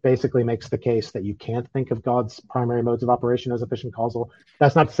 He basically makes the case that you can't think of God's primary modes of operation as efficient causal.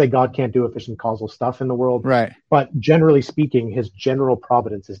 That's not to say God can't do efficient causal stuff in the world. Right. But generally speaking, his general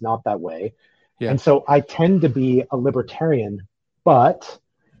providence is not that way. Yeah. And so I tend to be a libertarian, but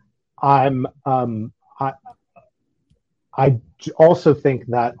I also think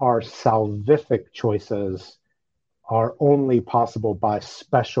that our salvific choices are only possible by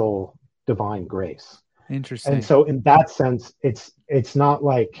special divine grace. Interesting. And so in that sense, it's not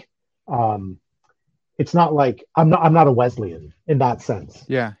like I'm not a Wesleyan in that sense.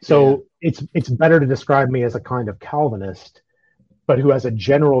 Yeah. So it's better to describe me as a kind of Calvinist, but who has a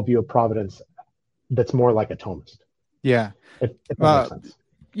general view of providence that's more like a Thomist. Yeah. If that makes sense.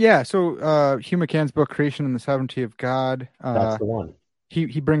 Yeah, so Hugh McCann's book, Creation and the Sovereignty of God. That's the one.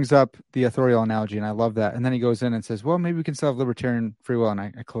 He brings up the authorial analogy, and I love that. And then he goes in and says, well, maybe we can still have libertarian free will, and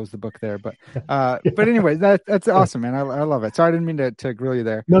I close the book there. But anyway, that's awesome, man. I love it. Sorry, I didn't mean to grill you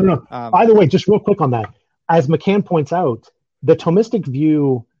there. No. By the way, just real quick on that, as McCann points out, the Thomistic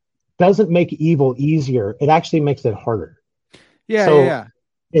view doesn't make evil easier. It actually makes it harder. Yeah.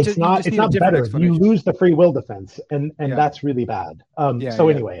 It's not better. You lose the free will defense, and that's really bad.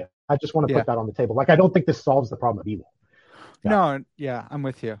 Anyway, I just want to put that on the table. I don't think this solves the problem of evil. No, I'm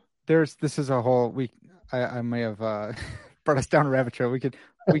with you. This is a whole week. I may have brought us down a rabbit trail. We could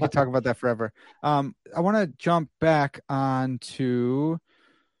talk about that forever. I want to jump back onto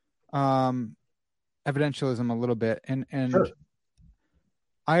evidentialism a little bit, and sure.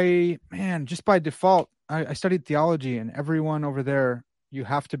 Just by default, I studied theology, and everyone over there, you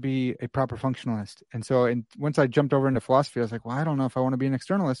have to be a proper functionalist. And so once I jumped over into philosophy, I was like, well, I don't know if I want to be an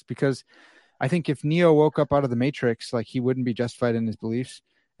externalist, because I think if Neo woke up out of the Matrix, he wouldn't be justified in his beliefs.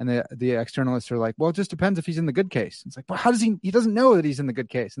 And the externalists are like, well, it just depends if he's in the good case. It's like, well, how does he doesn't know that he's in the good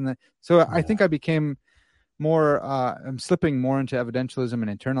case. I think I became more, I'm slipping more into evidentialism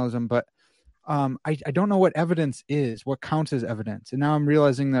and internalism, but I don't know what evidence is, what counts as evidence. And now I'm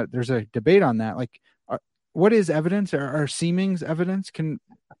realizing that there's a debate on that. Like, what is evidence? Are seemings evidence?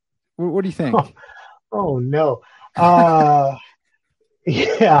 What do you think? Oh no.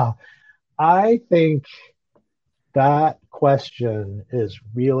 Yeah, I think that question is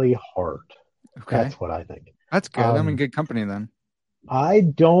really hard. Okay. That's what I think. That's good. I'm in good company then. I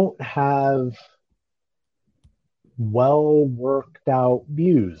don't have well worked out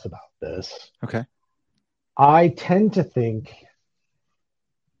views about this. Okay. I tend to think,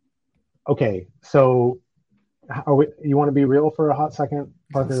 okay, so you want to be real for a hot second,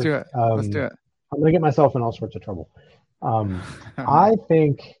 Parker? Let's do it. Let's do it. I'm going to get myself in all sorts of trouble. I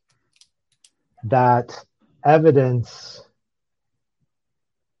think that evidence.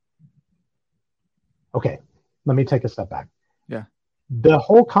 Okay, let me take a step back. Yeah. The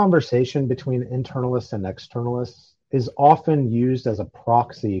whole conversation between internalists and externalists is often used as a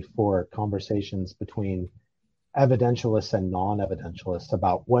proxy for conversations between evidentialists and non-evidentialists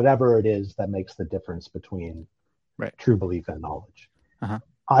about whatever it is that makes the difference between true belief and knowledge. Uh-huh.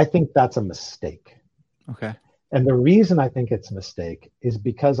 I think that's a mistake. Okay. And the reason I think it's a mistake is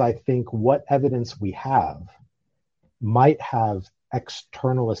because I think what evidence we have might have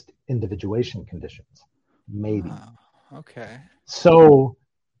externalist individuation conditions. Maybe. Okay. So,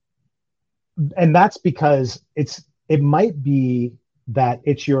 and that's because it might be that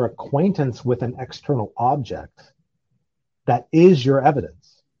it's your acquaintance with an external object that is your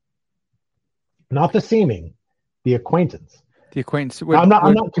evidence, not the seeming, the acquaintance. The acquaintance. I'm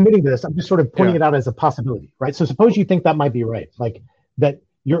not committing to this. I'm just sort of pointing it out as a possibility, right? So suppose you think that might be right, like that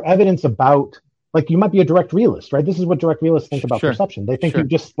your evidence about, like you might be a direct realist, right? This is what direct realists think about perception. They think you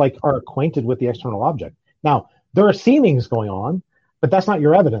just like are acquainted with the external object. Now, there are seemings going on, but that's not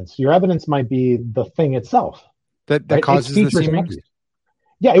your evidence. Your evidence might be the thing itself. That causes the seemings?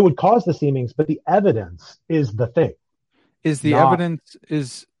 Yeah, it would cause the seemings, but the evidence is the thing. Is the evidence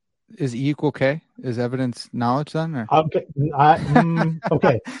is E equal K? Is evidence knowledge then? Or? Okay.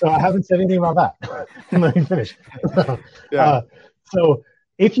 Okay. So I haven't said anything about that. Let me finish. So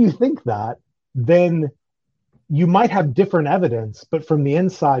if you think that, then you might have different evidence, but from the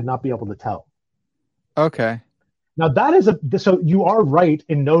inside not be able to tell. Okay. Now that is so you are right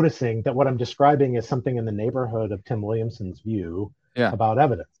in noticing that what I'm describing is something in the neighborhood of Tim Williamson's view about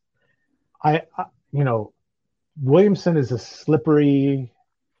evidence. I Williamson is a slippery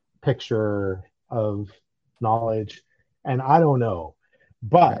picture of knowledge, and I don't know,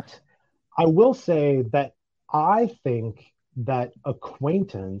 but I will say that I think that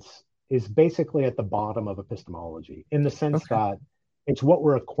acquaintance is basically at the bottom of epistemology in the sense that it's what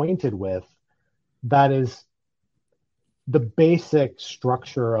we're acquainted with that is the basic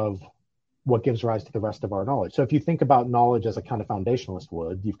structure of what gives rise to the rest of our knowledge. So if you think about knowledge as a kind of foundationalist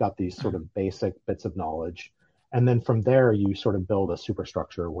would, you've got these sort of basic bits of knowledge. And then from there, you sort of build a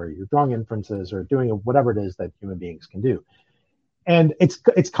superstructure where you're drawing inferences or doing whatever it is that human beings can do. And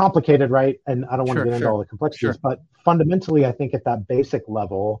it's complicated, right? And I don't want to get into all the complexities, but fundamentally, I think at that basic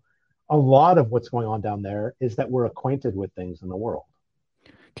level, a lot of what's going on down there is that we're acquainted with things in the world.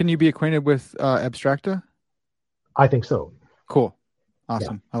 Can you be acquainted with abstracta? I think so. Cool.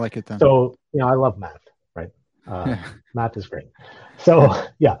 Awesome. Yeah. I like it then. So, I love math, right? Math is great. So,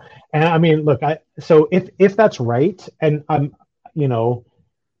 yeah. And I mean, look, so if that's right, and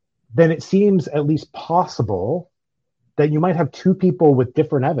then it seems at least possible that you might have two people with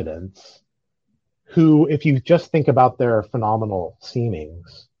different evidence who, if you just think about their phenomenal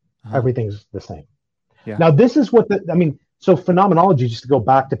seemings, everything's the same. Yeah. Now, this is so phenomenology, just to go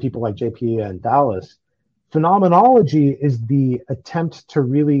back to people like JP and Dallas, phenomenology is the attempt to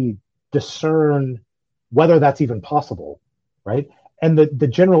really discern whether that's even possible, right? And the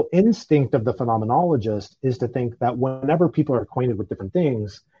general instinct of the phenomenologist is to think that whenever people are acquainted with different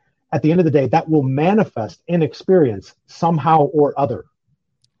things, at the end of the day, that will manifest in experience somehow or other,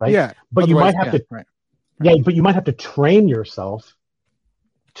 right? Yeah. But you might have but you might have to train yourself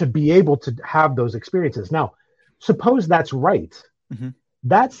to be able to have those experiences. Now, suppose that's right. Mm-hmm.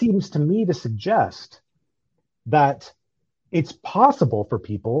 That seems to me to suggest that it's possible for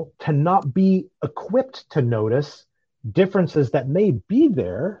people to not be equipped to notice differences that may be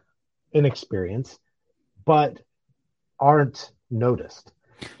there in experience, but aren't noticed.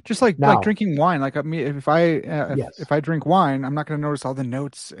 Just like drinking wine. Like if I drink wine, I'm not going to notice all the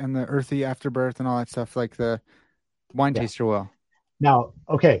notes and the earthy afterbirth and all that stuff like the wine taster will. Now,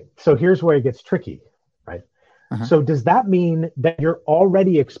 okay, so here's where it gets tricky, right? Uh-huh. So does that mean that you're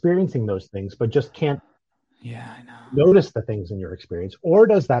already experiencing those things, but just can't notice the things in your experience? Or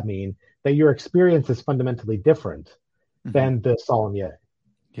does that mean that your experience is fundamentally different than the sommelier?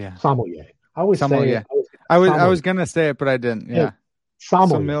 I always say Sommelier. I was gonna say it, but I didn't. Yeah.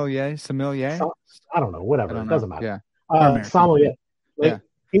 Sommelier. Sommelier. I don't know. Whatever. It doesn't matter. Yeah. American. Sommelier. Like,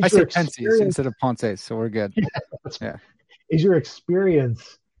 Yeah. I say Pensies instead of Ponces, so we're good. Yeah. Is your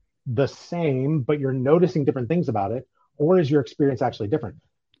experience the same, but you're noticing different things about it, or is your experience actually different?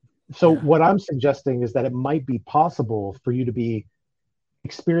 So what I'm suggesting is that it might be possible for you to be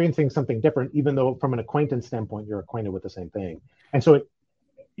experiencing something different, even though from an acquaintance standpoint, you're acquainted with the same thing. And so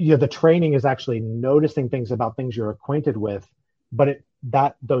the training is actually noticing things about things you're acquainted with, but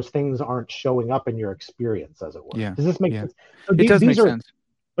those things aren't showing up in your experience, as it were. Yeah. Does this make sense? So it does make sense.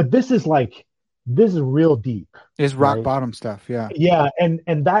 But this is real deep. It's rock bottom stuff. Yeah. Yeah.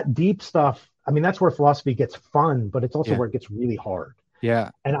 And that deep stuff, I mean, that's where philosophy gets fun, but it's also where it gets really hard.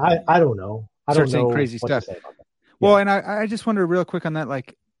 Yeah. And I don't know. I don't know crazy what stuff. to say about that. Well, and I just wonder real quick on that,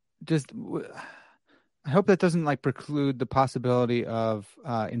 like, I hope that doesn't like preclude the possibility of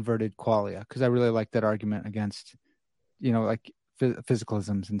inverted qualia, because I really like that argument against, like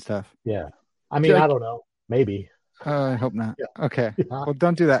physicalisms and stuff. Yeah. I mean, I don't know. Maybe. I hope not. Yeah. Okay. Yeah. Well,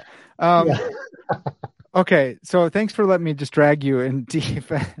 don't do that. Okay. So thanks for letting me just drag you in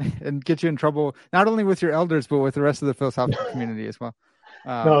deep and get you in trouble, not only with your elders, but with the rest of the philosophical community as well.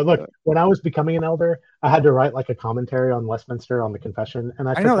 No, look, when I was becoming an elder, I had to write like a commentary on Westminster on the Confession. And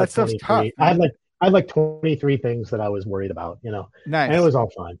I know that stuff's tough. I had like 23 things that I was worried about, Nice. And it was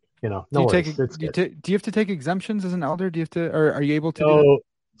all fine, No worries. Do you have to take exemptions as an elder? Do you have to, or are you able to do that?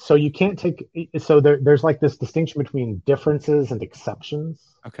 So you can't take, there's like this distinction between differences and exceptions.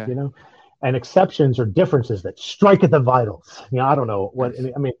 Okay. And exceptions are differences that strike at the vitals. I don't know what,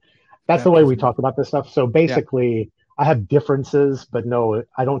 I mean, that's the way we talk about this stuff. So basically I have differences, but no,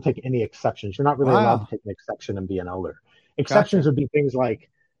 I don't take any exceptions. You're not really allowed to take an exception and be an elder. Exceptions would be things like,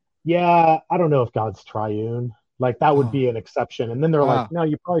 I don't know if God's triune. Like that would be an exception. And then they're like, no,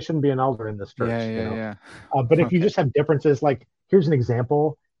 you probably shouldn't be an elder in this church. Yeah. But if you just have differences, like here's an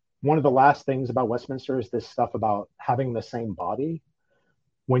example. One of the last things about Westminster is this stuff about having the same body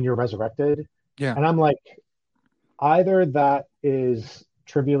when you're resurrected. Yeah. And I'm like, either that is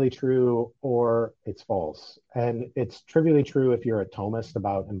trivially true or it's false. And it's trivially true if you're a Thomist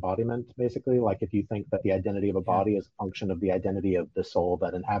about embodiment, basically, like if you think that the identity of a body is a function of the identity of the soul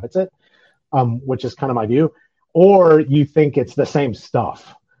that inhabits it, which is kind of my view, or you think it's the same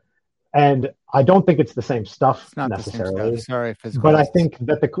stuff. And I don't think it's the same stuff necessarily. Sorry, but I think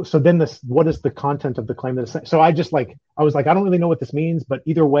that what is the content of the claim that is? So I was like, I don't really know what this means, but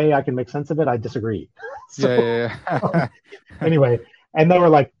either way I can make sense of it. I disagree. Anyway, and they were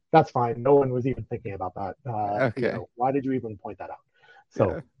like, that's fine. No one was even thinking about that. Okay. Why did you even point that out?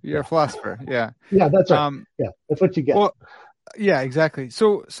 So you're a philosopher. Yeah. Yeah, that's right. That's what you get. Well, yeah, exactly.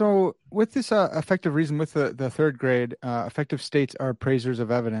 So with this affective reason, with the third grade, affective states are appraisers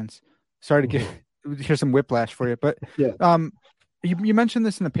of evidence. Sorry to hear some whiplash for you, but you mentioned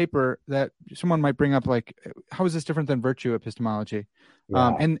this in the paper that someone might bring up, like, how is this different than virtue epistemology?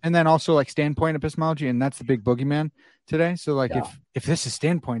 And then also like standpoint epistemology, and that's the big boogeyman today. So like if this is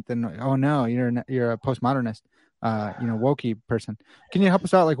standpoint, then oh no, you're a postmodernist, wokey person. Can you help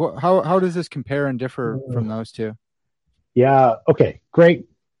us out? Like how does this compare and differ from those two? Yeah. Okay. Great.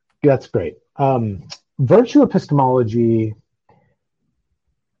 That's great. Virtue epistemology.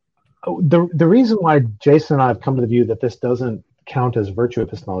 The reason why Jason and I have come to the view that this doesn't count as virtue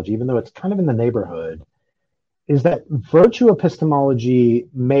epistemology, even though it's kind of in the neighborhood, is that virtue epistemology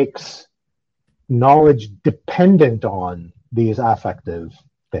makes knowledge dependent on these affective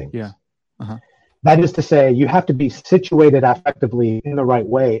things. Yeah. Uh-huh. That is to say, you have to be situated affectively in the right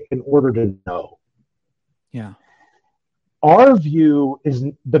way in order to know. Yeah. Our view is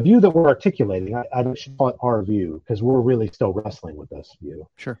the view that we're articulating. I should call it our view because we're really still wrestling with this view.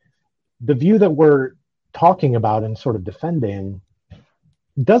 Sure. The view that we're talking about and sort of defending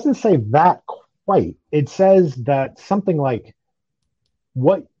doesn't say that quite. It says that something like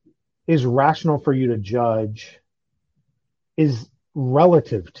what is rational for you to judge is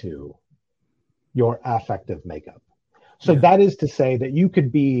relative to your affective makeup. So that is to say that you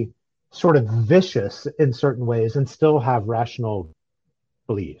could be sort of vicious in certain ways and still have rational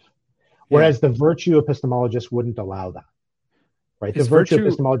belief. Whereas the virtue epistemologist wouldn't allow that. Right? The virtue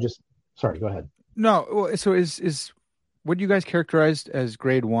epistemologist, sorry, go ahead. No, so is what you guys characterized as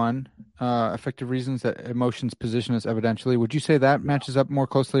grade 1 affective reasons that emotions position us evidentially, would you say that matches up more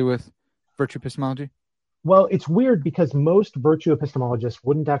closely with virtue epistemology? Well, it's weird because most virtue epistemologists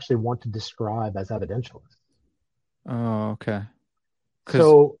wouldn't actually want to describe as evidentialists. Oh, okay.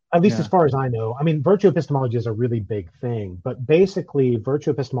 So at least as far as I know, I mean, virtue epistemology is a really big thing, but basically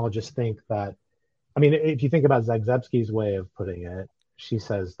virtue epistemologists think that, I mean, if you think about Zagzebski's way of putting it, she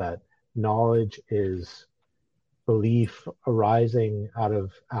says that knowledge is belief arising out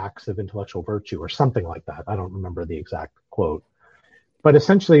of acts of intellectual virtue or something like that. I don't remember the exact quote. But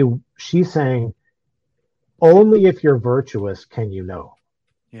essentially, she's saying, only if you're virtuous can you know.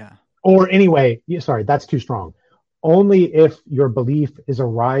 Yeah. Or anyway, sorry, that's too strong. Only if your belief is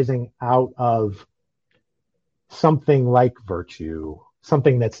arising out of something like virtue,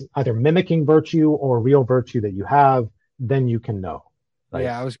 something that's either mimicking virtue or real virtue that you have, then you can know. Right?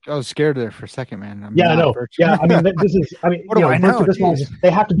 Yeah, I was scared there for a second, man. I know. Yeah, I mean, this is, I mean, what do I know? Epistemologists,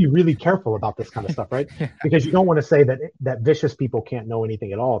 they have to be really careful about this kind of stuff, right? Yeah. Because you don't want to say that vicious people can't know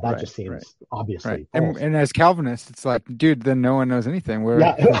anything at all. That Right, just seems right. obviously Right. false. And as Calvinists, it's like, dude, then no one knows anything. We're,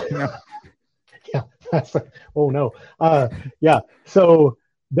 Yeah. Yeah, that's like, oh no. Yeah. So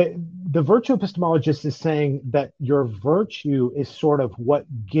the virtue epistemologist is saying that your virtue is sort of what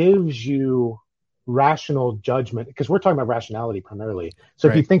gives you rational judgment, because we're talking about rationality primarily. So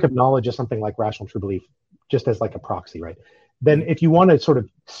if you think of knowledge as something like rational true belief, just as like a proxy, right? Then if you want to sort of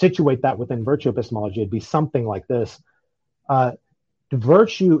situate that within virtue epistemology, it'd be something like this. The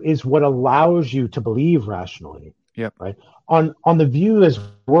virtue is what allows you to believe rationally. Yep. Right. On the view as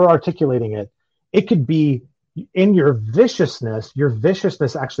we're articulating it, it could be in your viciousness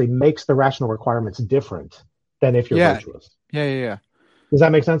actually makes the rational requirements different than if you're virtuous. Yeah. Does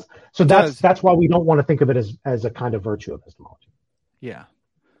that make sense? So that's why we don't want to think of it as a kind of virtue epistemology. Yeah.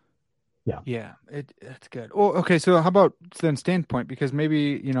 Yeah. That's good. Well, okay. So how about then standpoint? Because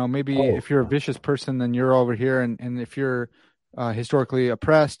maybe if you're a vicious person, then you're over here, and if you're historically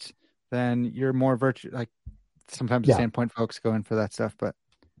oppressed, then you're more virtue. Like sometimes the standpoint folks go in for that stuff, but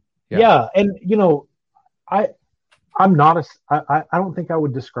and I'm not I don't think I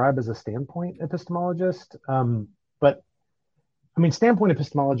would describe as a standpoint epistemologist, but I mean, standpoint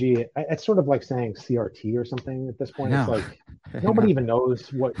epistemology, it's sort of like saying CRT or something at this point. It's like nobody even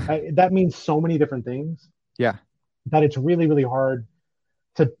knows what that means. So many different things. Yeah. That it's really, really hard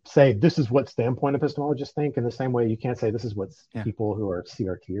to say this is what standpoint epistemologists think in the same way you can't say this is what people who are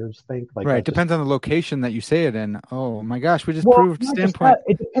CRTers think. Like, right. It depends on the location that you say it in. Oh my gosh, we just proved standpoint.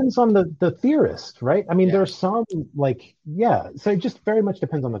 It depends on the theorist, right? I mean, there's some so it just very much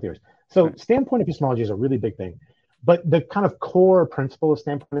depends on the theorist. So standpoint epistemology is a really big thing. But the kind of core principle of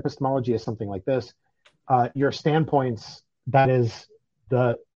standpoint epistemology is something like this. Your standpoints, that is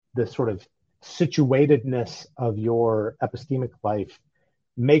the sort of situatedness of your epistemic life,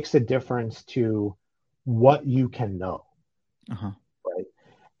 makes a difference to what you can know. Right?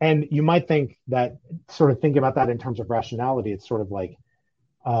 And you might think that, sort of thinking about that in terms of rationality, it's sort of like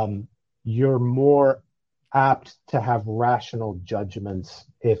you're more apt to have rational judgments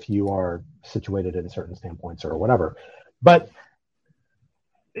if you are situated in certain standpoints or whatever. But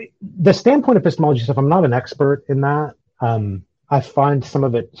the standpoint epistemology stuff, I'm not an expert in that. I find some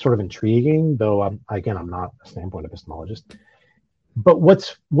of it sort of intriguing, though I'm not a standpoint epistemologist. But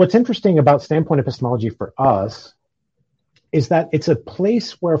what's interesting about standpoint epistemology for us is that it's a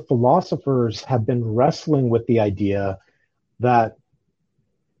place where philosophers have been wrestling with the idea that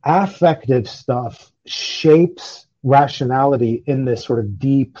affective stuff shapes rationality in this sort of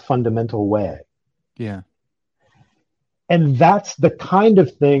deep, fundamental way. Yeah. And that's the kind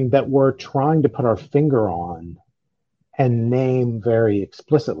of thing that we're trying to put our finger on and name very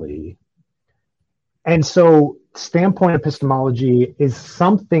explicitly. And so standpoint epistemology is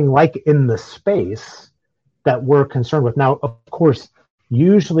something like in the space that we're concerned with. Now, of course,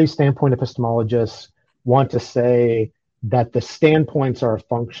 usually standpoint epistemologists want to say that the standpoints are a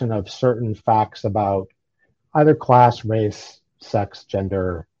function of certain facts about either class, race, sex,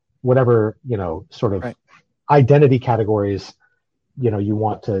 gender, whatever, sort of identity categories, you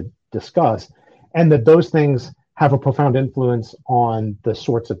want to discuss, and that those things have a profound influence on the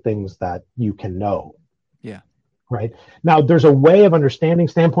sorts of things that you can know. Yeah. Right. Now, there's a way of understanding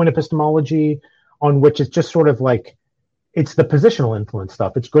standpoint epistemology on which it's just sort of like, it's the positional influence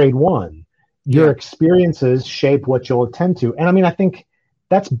stuff. It's grade one. Your experiences shape what you'll attend to. And I mean, I think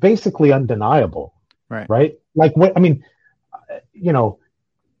that's basically undeniable. Right. Like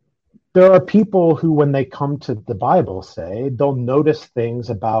there are people who, when they come to the Bible, say they'll notice things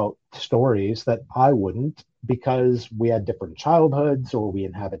about stories that I wouldn't, because we had different childhoods or we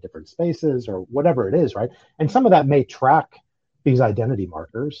inhabit different spaces or whatever it is. Right. And some of that may track these identity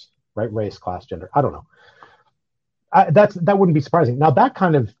markers, right? Race, class, gender. I don't know. That wouldn't be surprising. Now, that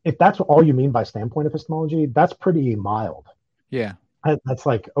kind of, if that's all you mean by standpoint epistemology, that's pretty mild. Yeah. That's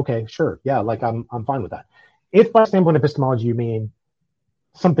like, okay, sure. Yeah. Like I'm fine with that. If by standpoint epistemology, you mean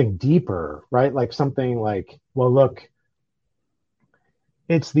something deeper, right? Like something like, well, look,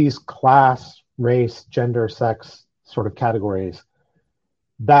 it's these class, race, gender, sex sort of categories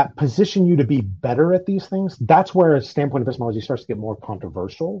that position you to be better at these things, that's where a standpoint epistemology starts to get more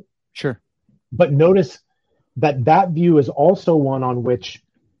controversial. Sure. But notice that view is also one on which,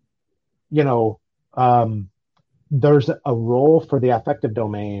 there's a role for the affective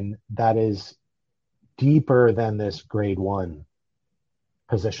domain that is deeper than this grade 1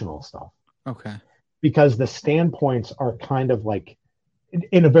 positional stuff. Okay. Because the standpoints are kind of like,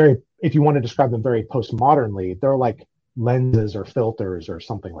 in a very, if you want to describe them very postmodernly, they're like lenses or filters or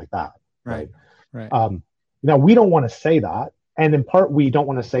something like that. Right. Now, we don't want to say that. And in part, we don't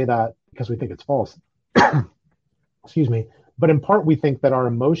want to say that because we think it's false. Excuse me. But in part, we think that our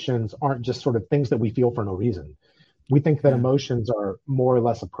emotions aren't just sort of things that we feel for no reason. We think that emotions are more or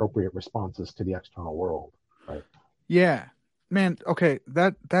less appropriate responses to the external world. Right. Yeah. Man, okay,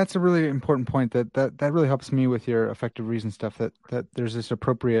 that's a really important point. That really helps me with your affective reason stuff. That there's this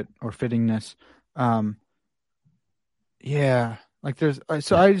appropriate or fittingness. Yeah, like there's.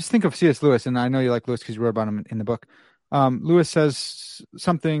 So I just think of C.S. Lewis, and I know you like Lewis because you wrote about him in the book. Lewis says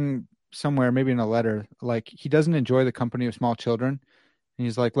something somewhere, maybe in a letter, like he doesn't enjoy the company of small children, and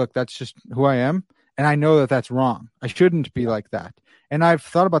he's like, "Look, that's just who I am, and I know that that's wrong. I shouldn't be like that." And I've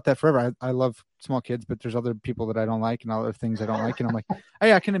thought about that forever. I love small kids, but there's other people that I don't like and other things I don't like. And I'm like,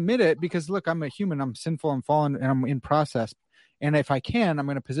 hey, I can admit it because look, I'm a human, I'm sinful, I'm fallen, and I'm in process. And if I can, I'm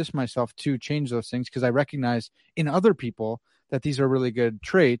going to position myself to change those things because I recognize in other people that these are really good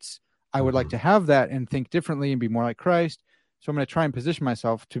traits. I would like to have that and think differently and be more like Christ. So I'm going to try and position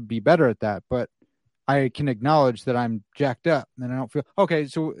myself to be better at that. But I can acknowledge that I'm jacked up and I don't feel okay.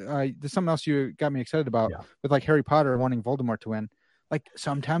 So there's something else you got me excited about with like Harry Potter wanting Voldemort to win. Like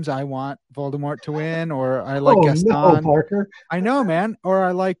sometimes I want Voldemort to win, or I like Gaston. No, Parker. I know, man. Or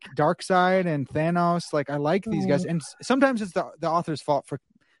I like Darkseid and Thanos. Like I like these guys, and sometimes it's the author's fault for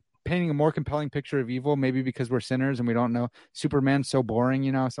painting a more compelling picture of evil. Maybe because we're sinners and we don't know. Superman's so boring,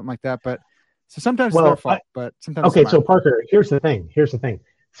 something like that. But so sometimes it's their fault. But sometimes okay. So Parker, here's the thing.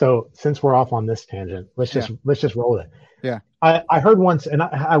 So since we're off on this tangent, let's just roll it. Yeah. I heard once, and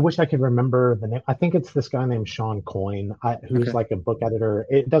I wish I could remember the name. I think it's this guy named Sean Coyne, who's like a book editor.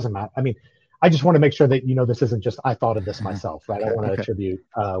 It doesn't matter. I mean, I just want to make sure that, this isn't just, I thought of this myself, right? I want to attribute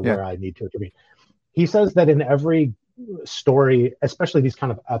where I need to attribute. He says that in every story, especially these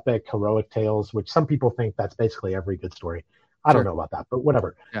kind of epic, heroic tales, which some people think that's basically every good story. I don't know about that, but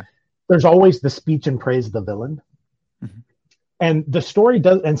whatever. Yeah. There's always the speech and praise of the villain. Mm-hmm. And the story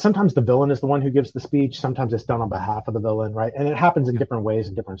does, and sometimes the villain is the one who gives the speech. Sometimes it's done on behalf of the villain, right? And it happens in different ways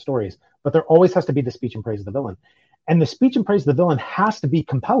in different stories. But there always has to be the speech and praise of the villain. And the speech and praise of the villain has to be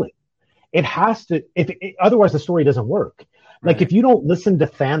compelling. It has to, otherwise the story doesn't work. Like if you don't listen to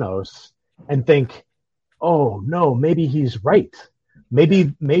Thanos and think, oh no, maybe he's right.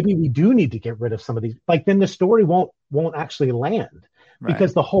 Maybe we do need to get rid of some of these. Like then the story won't actually land,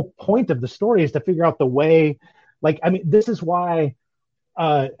 because the whole point of the story is to figure out the way. Like, I mean, this is why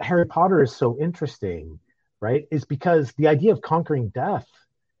Harry Potter is so interesting, right? Is because the idea of conquering death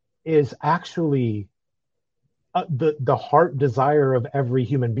is actually the heart desire of every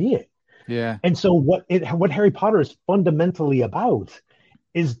human being. Yeah. And so what Harry Potter is fundamentally about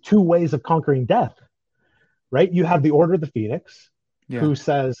is two ways of conquering death, right? You have the Order of the Phoenix, who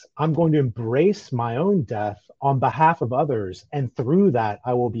says, I'm going to embrace my own death on behalf of others, and through that,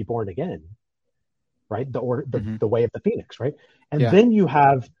 I will be born again. Right, the way of the Phoenix, right? And then you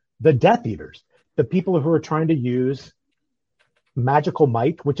have the Death Eaters, the people who are trying to use magical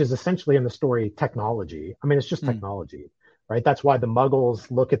might, which is essentially in the story technology. I mean, it's just technology, right? That's why the Muggles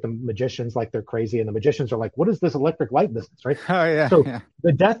look at the magicians like they're crazy, and the magicians are like, "What is this electric light business?" Right? Oh yeah. So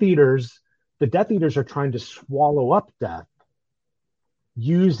the Death Eaters are trying to swallow up death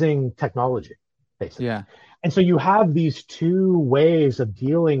using technology, basically. Yeah. And so you have these two ways of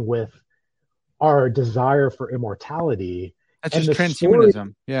dealing with our desire for immortality. That's just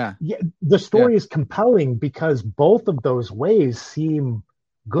transhumanism. The story is compelling because both of those ways seem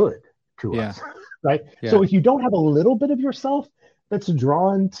good to us, right? So if you don't have a little bit of yourself that's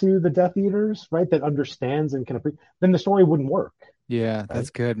drawn to the Death Eaters, right, that understands and can appreciate, then the story wouldn't work. Yeah, that's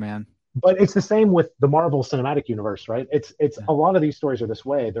good, man. But it's the same with the Marvel Cinematic Universe, right? It's a lot of these stories are this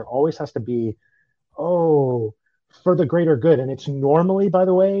way. There always has to be, for the greater good, and it's normally, by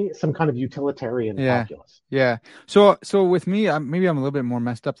the way, some kind of utilitarian calculus. Yeah. So with me, maybe I'm a little bit more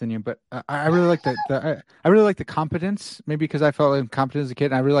messed up than you, but I really like I really like the competence. Maybe because I felt incompetent as a kid,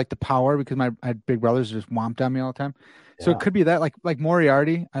 and I really like the power because I had big brothers who just whomped on me all the time. So it could be that, like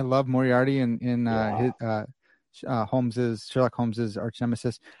Moriarty. I love Moriarty in Sherlock Holmes's arch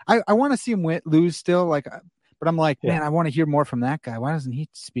nemesis. I want to see him lose still, but I'm like, man, I want to hear more from that guy. Why doesn't he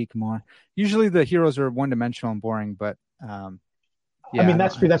speak more? Usually the heroes are one-dimensional and boring, but I Yeah, mean,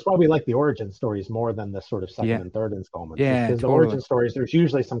 that's true. That's why we like the origin stories more than the sort of second yeah, and third installments, is yeah, because the totally. origin stories, there's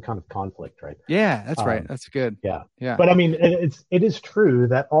usually some kind of conflict, right? Yeah, that's right. Um, That's good. yeah. Yeah, But I mean, it is true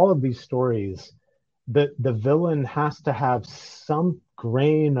that all of these stories, the villain has to have some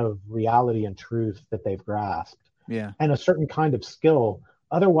grain of reality and truth that they've grasped, yeah, and a certain kind of skill.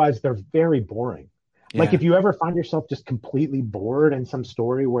 Otherwise, they're very boring. Like yeah, if you ever find yourself just completely bored in some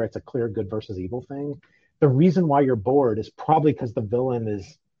story where it's a clear good versus evil thing, the reason why you're bored is probably because the villain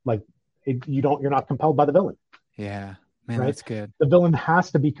is like you're not compelled by the villain, yeah. Man, right? that's good. The villain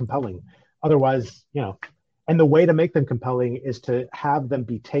has to be compelling. Otherwise, and the way to make them compelling is to have them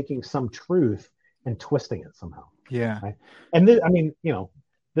be taking some truth and twisting it somehow, Yeah, right? And I mean,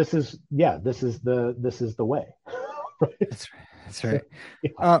 this is the way. Right? that's right. That's So, right.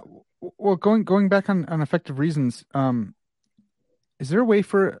 yeah. Uh, well, going back on effective reasons, is there a way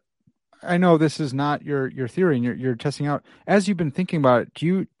for? I know this is not your theory, and you're testing out. As you've been thinking about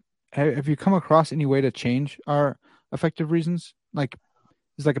it, have you come across any way to change our effective reasons? Like,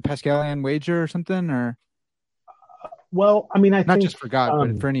 is like a Pascalian wager or something, or Well, I mean, I not think just for God,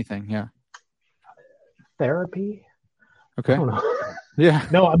 but for anything? Yeah. therapy. I Okay. don't know. Yeah.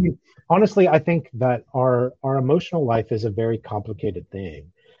 No, I mean, honestly, I think that our emotional life is a very complicated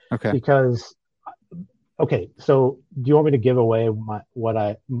thing Okay. because, okay, so do you want me to give away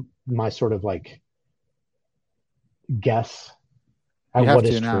my sort of like guess You at have what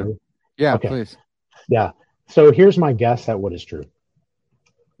is to now. true? Yeah, Okay, please. yeah. So here's my guess at what is true.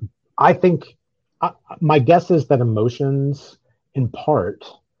 I think my guess is that emotions, in part,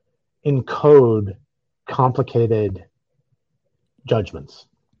 encode complicated judgments.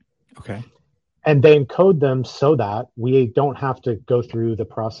 Okay. And they encode them so that we don't have to go through the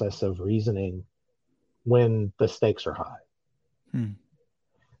process of reasoning when the stakes are high. Hmm.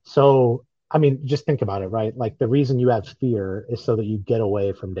 So, I mean, just think about it, right? Like the reason you have fear is so that you get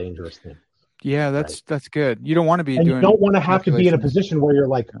away from dangerous things, Yeah, right? that's good. You don't want to be And you doing don't want to have to be in a calculations. position where you're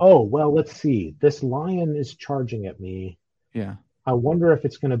like, oh, well, let's see, this lion is charging at me. Yeah. I wonder if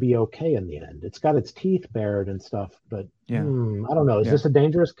it's going to be okay in the end. It's got its teeth bared and stuff, but Yeah. I don't know. Is Yeah. this a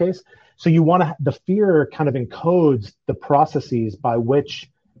dangerous case? So you want to, the fear kind of encodes the processes by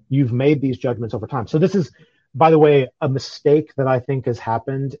which you've made these judgments over time. So this is, by the way, a mistake that I think has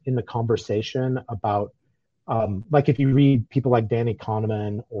happened in the conversation about, like if you read people like Danny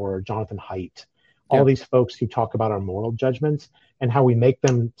Kahneman or Jonathan Haidt, all Yeah. these folks who talk about our moral judgments and how we make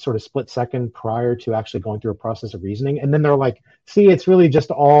them sort of split second prior to actually going through a process of reasoning. And then they're like, see, it's really just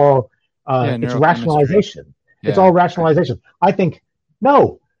all, it's Neurochemistry. rationalization. It's Yeah. all rationalization. I think,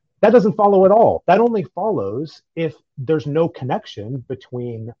 no, that doesn't follow at all. That only follows if there's no connection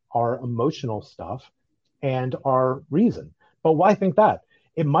between our emotional stuff and our reason. But why think that?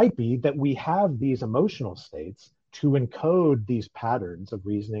 It might be that we have these emotional states to encode these patterns of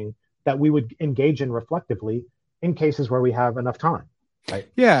reasoning that we would engage in reflectively in cases where we have enough time, right?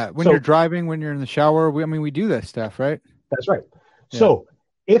 Yeah. When So you're driving, when you're in the shower, we do this stuff, right? that's right. Yeah. So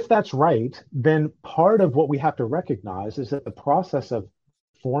if that's right, then part of what we have to recognize is that the process of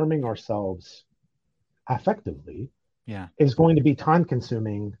forming ourselves affectively Yeah. is going to be time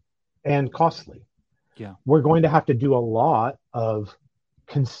consuming and costly. Yeah. We're going to have to do a lot of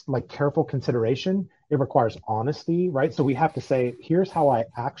like careful consideration. It requires honesty, right? So we have to say, here's how I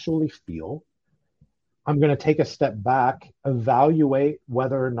actually feel. I'm going to take a step back, evaluate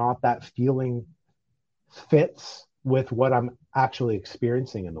whether or not that feeling fits with what I'm actually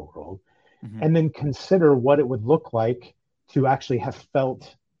experiencing in the world, and then consider what it would look like to actually have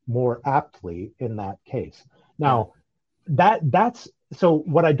felt more aptly in that case. Now, that's so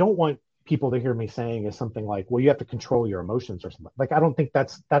what I don't want people to hear me saying is something like, well, you have to control your emotions or something. Like, I don't think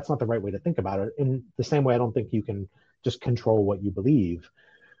that's not the right way to think about it. In the same way, I don't think you can just control what you believe,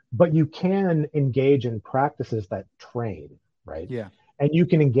 but you can engage in practices that train, right? Yeah. And you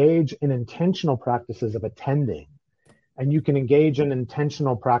can engage in intentional practices of attending, and you can engage in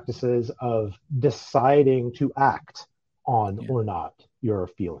intentional practices of deciding to act on or not your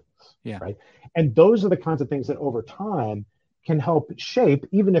feelings, right? And those are the kinds of things that over time can help shape,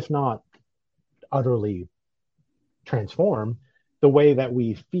 even if not utterly transform, the way that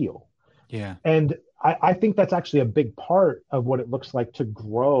we feel. Yeah. And I think that's actually a big part of what it looks like to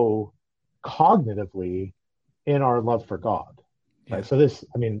grow cognitively in our love for God. Right. So this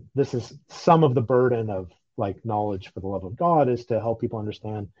is some of the burden of like knowledge for the love of God, is to help people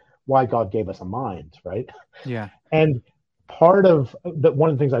understand why God gave us a mind, right? Yeah. And part of one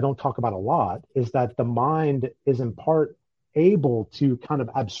of the things I don't talk about a lot is that the mind is in part able to kind of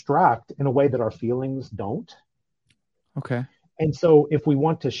abstract in a way that our feelings don't. Okay. And so if we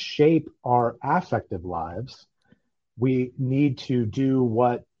want to shape our affective lives, we need to do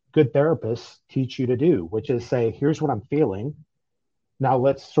what good therapists teach you to do, which is say, here's what I'm feeling. Now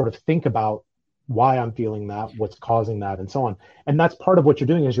let's sort of think about why I'm feeling that, what's causing that, and so on. And that's part of what you're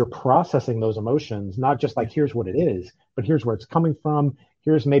doing is you're processing those emotions, not just like, here's what it is, but here's where it's coming from.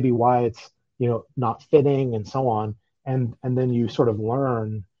 Here's maybe why it's, not fitting and so on. And then you sort of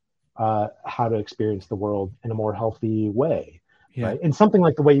learn how to experience the world in a more healthy way. Yeah. Right. And something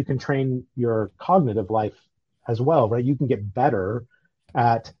like the way you can train your cognitive life as well, right? You can get better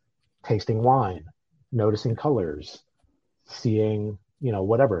at tasting wine, noticing colors, seeing,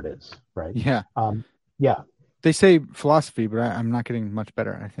 whatever it is, right? Yeah. Yeah. They say philosophy, but I'm not getting much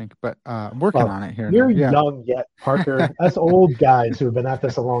better, I think. But I'm working on it here. You're Yeah. young yet, Parker. Us old guys who have been at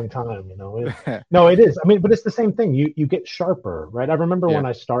this a long time, No, it is. I mean, but it's the same thing. You get sharper, right? I remember when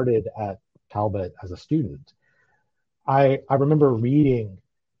I started at Talbot as a student, I remember reading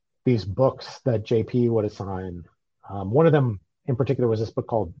these books that JP would assign. One of them in particular was this book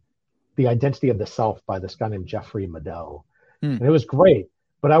called The Identity of the Self by this guy named Jeffrey Medell. And it was great,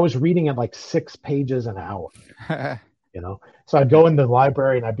 but I was reading at like 6 pages an hour, So I'd go in the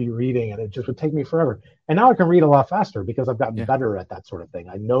library and I'd be reading and it just would take me forever. And now I can read a lot faster because I've gotten better at that sort of thing.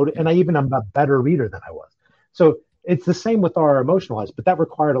 I know, and I'm a better reader than I was. So it's the same with our emotional lives, but that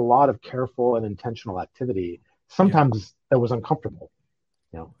required a lot of careful and intentional activity. Sometimes that was uncomfortable.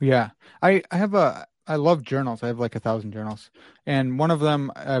 Yeah. I love journals. I have like 1,000 journals, and one of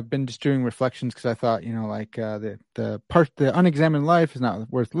them I've been just doing reflections because I thought, the unexamined life is not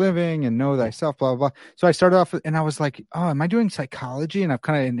worth living, and know thyself, blah, blah, blah. So I started off and I was like, oh, am I doing psychology? And I've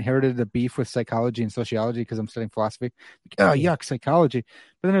kind of inherited a beef with psychology and sociology because I'm studying philosophy. Like, oh, yuck, psychology.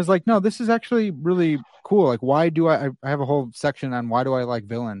 But then I was like, no, this is actually really cool. Like, why do I have a whole section on why do I like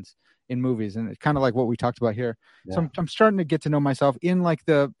villains in movies, and it's kind of like what we talked about here. Yeah. So I'm starting to get to know myself in like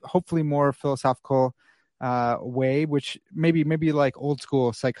the hopefully more philosophical way, which maybe like old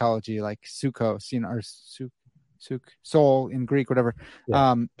school psychology, like Sukos, or soul in Greek, whatever.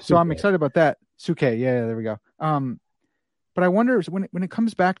 Yeah. So I'm excited about that. Suke, yeah, there we go. But I wonder when it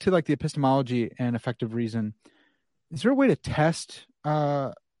comes back to like the epistemology and effective reason, is there a way to test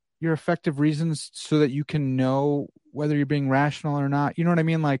your effective reasons so that you can know whether you're being rational or not? You know what I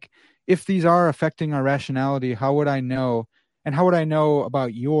mean? Like, if these are affecting our rationality, how would I know? And how would I know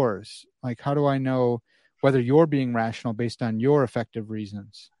about yours? Like, how do I know whether you're being rational based on your effective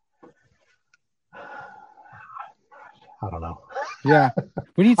reasons? I don't know. Yeah,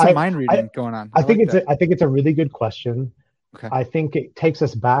 we need some mind reading going on. I think it's a really good question. Okay. I think it takes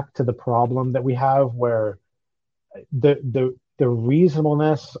us back to the problem that we have where the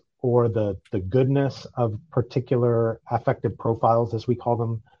reasonableness or the goodness of particular affective profiles, as we call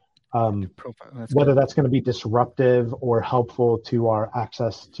them, whether that's going to be disruptive or helpful to our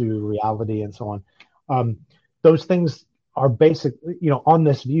access to reality and so on. Those things are basically, on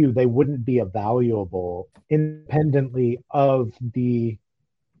this view, they wouldn't be evaluable independently of the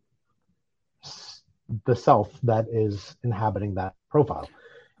self that is inhabiting that profile.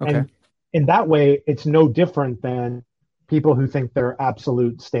 Okay. And in that way, it's no different than people who think they're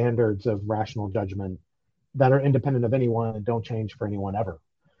absolute standards of rational judgment that are independent of anyone and don't change for anyone ever.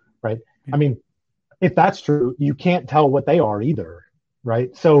 Right. I mean, if that's true, you can't tell what they are either.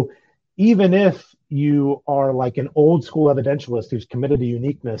 Right. So even if you are like an old school evidentialist who's committed to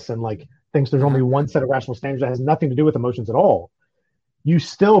uniqueness and like thinks there's only one set of rational standards that has nothing to do with emotions at all, you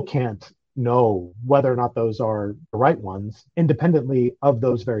still can't know whether or not those are the right ones independently of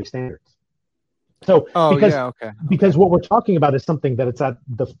those very standards. So because what we're talking about is something that it's at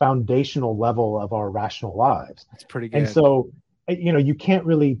the foundational level of our rational lives. That's pretty good. And so you can't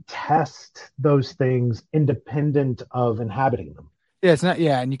really test those things independent of inhabiting them. Yeah, it's not.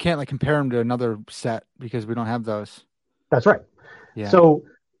 Yeah, and you can't like compare them to another set because we don't have those. That's right. Yeah. So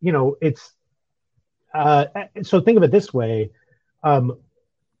it's so think of it this way. I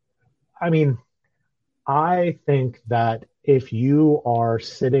mean, I think that if you are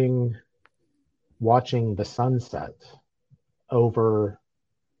sitting watching the sunset over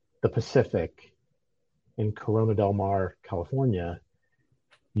the Pacific in Corona del Mar, California,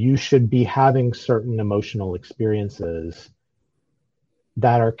 you should be having certain emotional experiences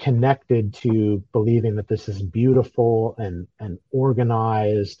that are connected to believing that this is beautiful and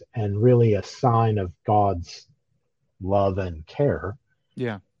organized and really a sign of God's love and care.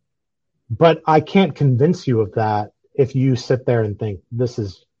 Yeah. But I can't convince you of that if you sit there and think this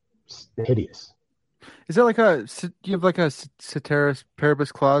is hideous. Is there like do you have like a ceteris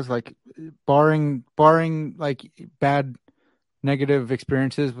paribus clause, like barring like bad negative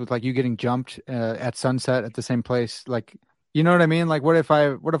experiences with like you getting jumped at sunset at the same place? Like, you know what I mean? Like what if I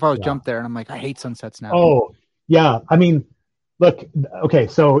was jumped there and I'm like, I hate sunsets now. Oh, Yeah, I mean, look, okay,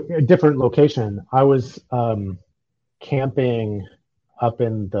 so a different location. I was camping up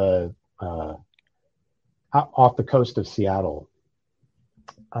in the off the coast of Seattle,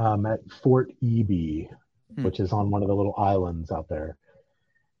 at Fort Eby, which is on one of the little islands out there.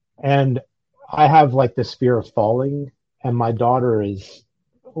 And I have like this fear of falling, and my daughter is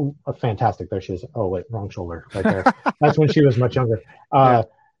fantastic. There she is. Oh wait, wrong shoulder right there. That's when she was much younger. Yeah.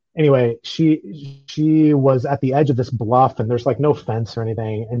 Anyway, she was at the edge of this bluff, and there's like no fence or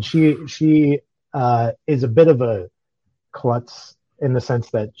anything, and she is a bit of a klutz in the sense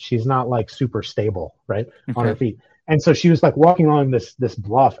that she's not like super stable, right, on her feet. And so she was like walking along this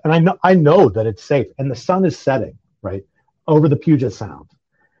bluff, and I know that it's safe, and the sun is setting right over the Puget Sound,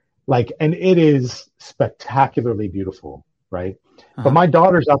 like, and it is spectacularly beautiful, right? But my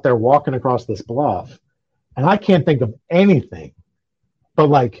daughter's out there walking across this bluff, and I can't think of anything but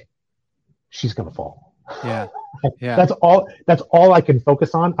like she's gonna fall. Yeah. That's all I can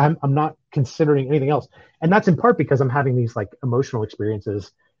focus on. I'm not considering anything else, and that's in part because I'm having these like emotional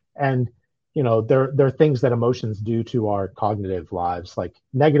experiences, and there are things that emotions do to our cognitive lives. Like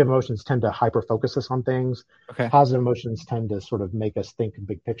negative emotions tend to hyper focus us on things. Okay. Positive emotions tend to sort of make us think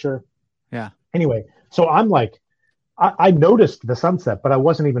big picture. Yeah. Anyway, so I'm like, I noticed the sunset, but I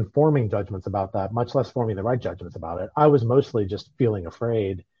wasn't even forming judgments about that, much less forming the right judgments about it. I was mostly just feeling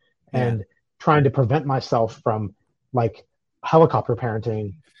afraid and trying to prevent myself from like helicopter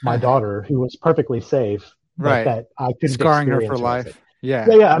parenting my daughter, who was perfectly safe, but that I couldn't scarring her for experience life. Yeah.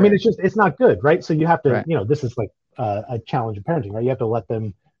 I mean, it's not good, right? So you have to, this is like a challenge of parenting, right? You have to let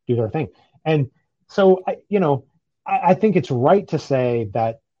them do their thing. And so, I think it's right to say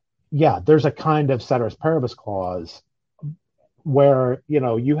that, there's a kind of ceteris paribus clause where,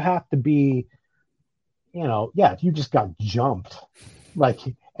 you have to be, if you just got jumped, like,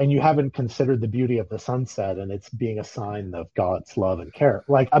 and you haven't considered the beauty of the sunset and it's being a sign of God's love and care,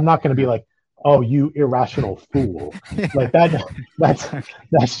 like, I'm not going to be like, oh, you irrational fool. Like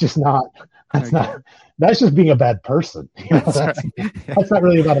that's just not, that's just being a bad person. That's not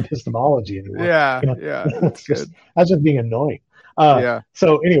really about epistemology anymore. That's just being annoying.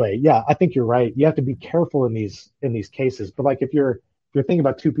 So anyway, I think you're right. You have to be careful in these cases. But like if you're thinking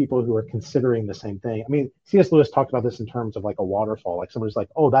about two people who are considering the same thing, I mean, C.S. Lewis talked about this in terms of like a waterfall. Like somebody's like,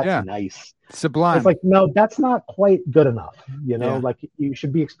 oh, that's nice. Sublime. It's like, no, that's not quite good enough. Like you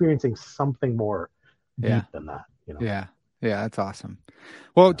should be experiencing something more deep than that. Yeah, that's awesome.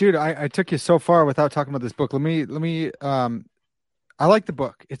 Well, dude, I took you so far without talking about this book. Let me I like the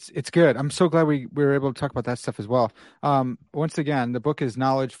book. It's good. I'm so glad we were able to talk about that stuff as well. Once again, the book is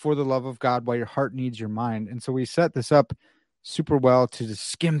Knowledge for the Love of God While Your Heart Needs Your Mind. And so we set this up super well to just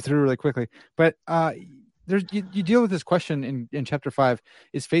skim through really quickly. But you deal with this question in chapter 5: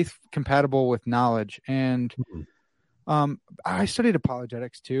 is faith compatible with knowledge? And I studied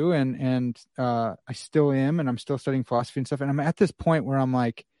apologetics too, and I still am, and I'm still studying philosophy and stuff. And I'm at this point where I'm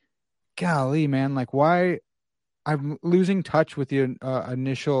like, golly, man, like why I'm losing touch with the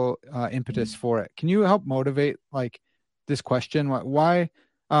initial impetus for it. Can you help motivate like this question? Why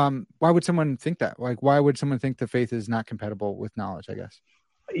would someone think that? Like, why would someone think the faith is not compatible with knowledge, I guess?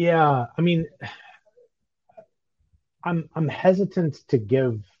 Yeah. I mean, I'm hesitant to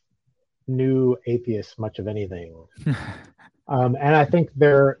give new atheists much of anything. And I think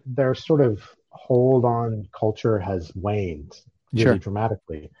their sort of hold on culture has waned really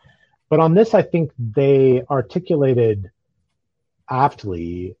dramatically. But on this, I think they articulated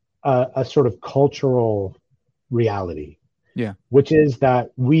aptly a sort of cultural reality. Yeah. Which is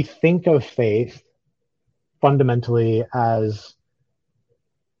that we think of faith fundamentally as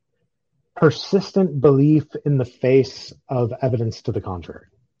persistent belief in the face of evidence to the contrary.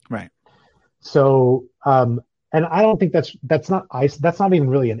 Right. So, and I don't think that's not even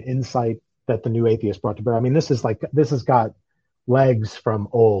really an insight that the new atheist brought to bear. I mean, this has got legs from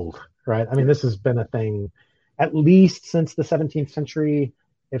old, right? I mean, this has been a thing at least since the 17th century,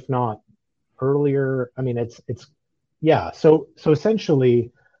 if not earlier. I mean, it's So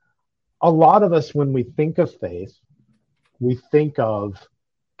essentially, a lot of us, when we think of faith, we think of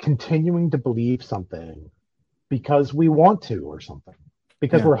continuing to believe something because we want to, or something,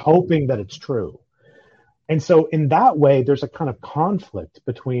 because we're hoping that it's true. And so in that way, there's a kind of conflict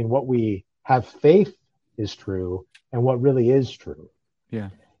between what we have faith is true and what really is true. Yeah.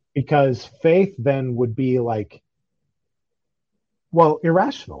 Because faith then would be like, well,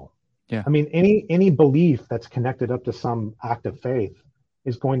 irrational. Yeah. I mean, any belief that's connected up to some act of faith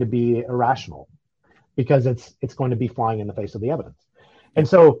is going to be irrational because it's going to be flying in the face of the evidence. And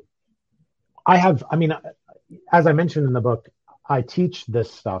so as I mentioned in the book, I teach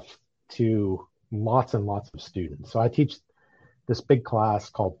this stuff to lots and lots of students. So I teach this big class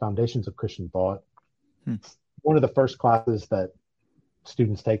called Foundations of Christian Thought. It's one of the first classes that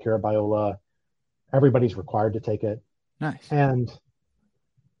students take here at Biola. Everybody's required to take it. Nice. And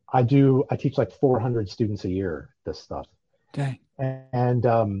I teach like 400 students a year, this stuff. Dang.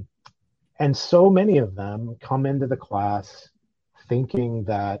 And so many of them come into the class thinking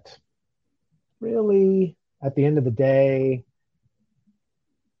that really, at the end of the day,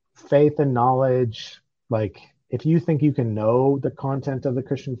 faith and knowledge, like if you think you can know the content of the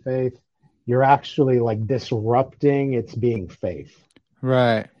Christian faith, you're actually like disrupting its being faith.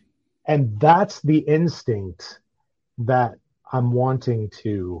 Right. And that's the instinct that I'm wanting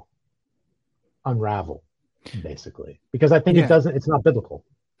to unravel, basically, because I think it's not biblical.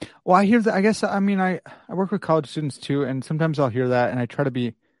 Well, I hear that. I guess, I mean, I work with college students too, and sometimes I'll hear that, and I try to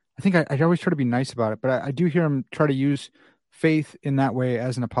be, I always try to be nice about it, but I do hear them try to use faith in that way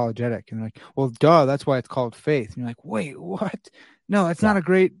as an apologetic. And they're like, well, duh, that's why it's called faith. And you're like, wait, what? No, that's not a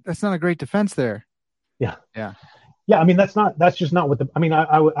great defense there. Yeah. Yeah. Yeah. I mean, that's just not what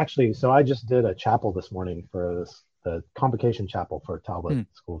I just did a chapel this morning for the convocation chapel for Talbot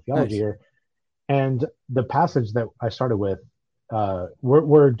School of Theology here. And the passage that I started with,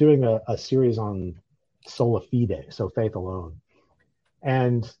 we're doing a series on sola fide, so faith alone.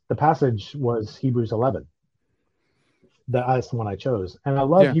 And the passage was Hebrews 11. That's the one I chose. And I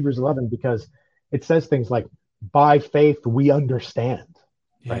love Hebrews 11 because it says things like, by faith we understand.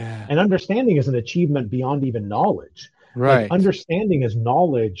 Right? Yeah. And understanding is an achievement beyond even knowledge. Right. Like, understanding is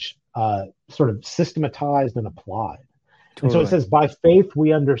knowledge sort of systematized and applied. Totally. And so it says, by faith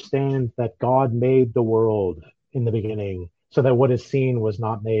we understand that God made the world in the beginning, so that what is seen was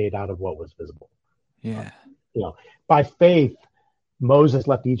not made out of what was visible. Yeah. By faith, Moses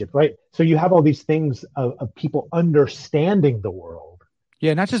left Egypt, right? So you have all these things of people understanding the world.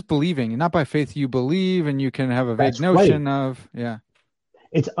 Yeah, not just believing. Not by faith you believe and you can have a vague notion of,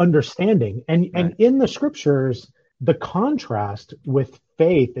 It's understanding. And in the scriptures, the contrast with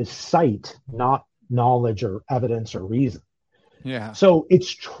faith is sight, not knowledge or evidence or reason. Yeah. So it's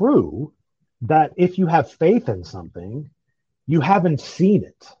true that if you have faith in something, you haven't seen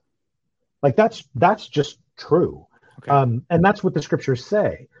it. Like that's just true. Okay. And that's what the scriptures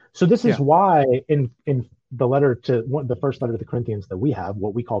say. So this is why in the letter the first letter to the Corinthians that we have,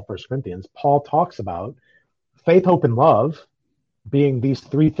 what we call 1 Corinthians, Paul talks about faith, hope, and love being these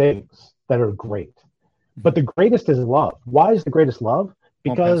three things that are great. But the greatest is love. Why is the greatest love?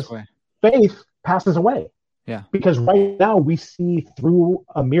 Because faith passes away. Yeah. Because right now we see through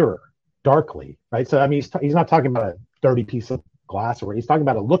a mirror darkly, right? So I mean, he's not talking about a dirty piece of glass, or he's talking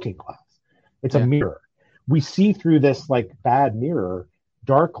about a looking glass. It's a mirror. We see through this like bad mirror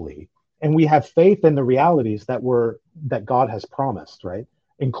darkly, and we have faith in the realities that God has promised, right?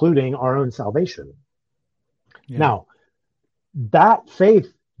 Including our own salvation. Yeah. Now, that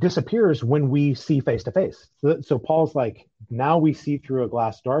faith disappears when we see face to face. So Paul's like, now we see through a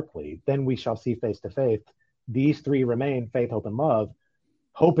glass darkly, then we shall see face to face. These three remain: faith, hope, and love.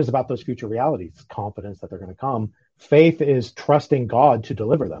 Hope is about those future realities, confidence that they're going to come. Faith is trusting God to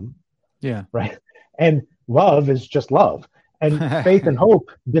deliver them. Yeah. Right. And love is just love. And faith and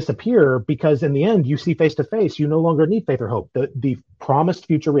hope disappear because in the end, you see face to face. You no longer need faith or hope. The promised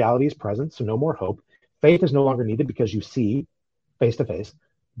future reality is present, so no more hope. Faith is no longer needed because you see face to face,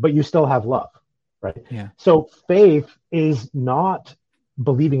 but you still have love. Right. Yeah. So faith is not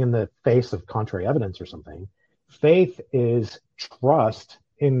believing in the face of contrary evidence or something. Faith is trust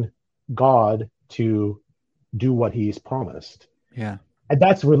in God to do what he's promised. Yeah. And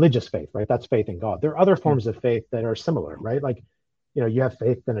that's religious faith, right? That's faith in God. There are other forms of faith that are similar, right? Like, you have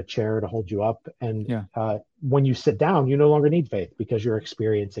faith in a chair to hold you up. And when you sit down, you no longer need faith because you're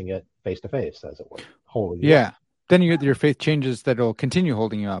experiencing it face to face, as it were. Yeah. Then your faith changes that it'll continue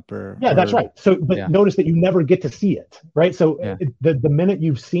holding you up. That's right. So, but notice that you never get to see it, right? So the minute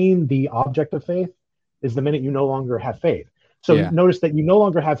you've seen the object of faith is the minute you no longer have faith. So notice that you no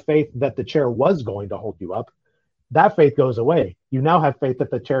longer have faith that the chair was going to hold you up. That faith goes away. You now have faith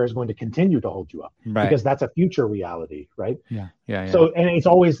that the chair is going to continue to hold you up, because that's a future reality, right? Yeah. So, and it's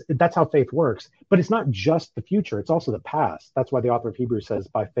always, that's how faith works. But it's not just the future; it's also the past. That's why the author of Hebrews says,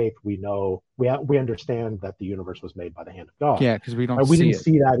 "By faith we know, we understand that the universe was made by the hand of God." Yeah, because we didn't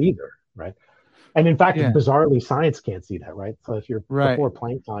see that either, right? And in fact, bizarrely, science can't see that, right? So if you're before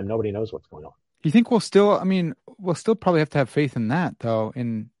playing time, nobody knows what's going on. You think we'll still probably have to have faith in that, though,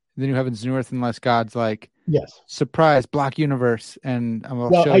 in the new heavens and new earth, unless God's like, surprise, black universe, and I'll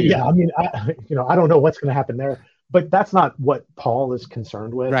show you. Yeah, I mean, I don't know what's going to happen there, but that's not what Paul is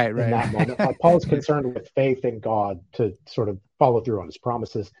concerned with Right, in that moment. Like Paul is concerned with faith in God to sort of follow through on his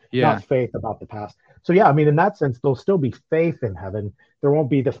promises, Yeah. not faith about the past. So yeah, I mean, in that sense, there'll still be faith in heaven. There won't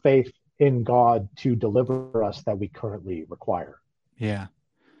be the faith in God to deliver us that we currently require. Yeah.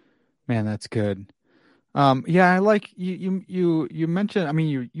 Man, that's good. I like you mentioned, I mean,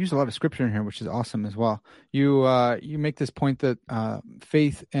 you use a lot of scripture in here, which is awesome as well. You make this point that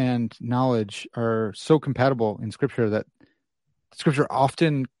faith and knowledge are so compatible in scripture that scripture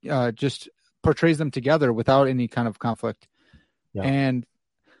often just portrays them together without any kind of conflict. Yeah. And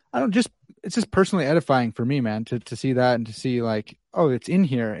it's just personally edifying for me, man, to see that and to see like, oh, it's in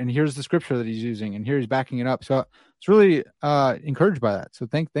here and here's the scripture that he's using and here he's backing it up. So it's really encouraged by that. So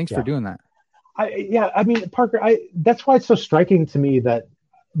thanks for doing that. I mean, Parker, that's why it's so striking to me that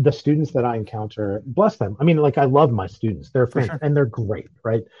the students that I encounter, bless them. I mean, like, I love my students. They're For sure. and they're great,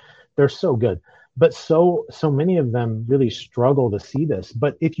 right? They're so good. But so many of them really struggle to see this.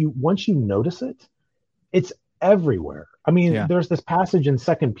 But once you notice it, it's everywhere. I mean, there's this passage in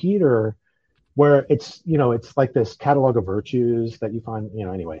 2 Peter where it's like this catalog of virtues that you find,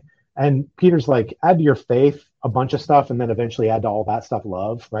 anyway. And Peter's like, add to your faith a bunch of stuff, and then eventually add to all that stuff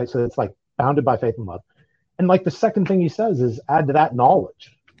love, right? So it's like bounded by faith and love. And like the second thing he says is add to that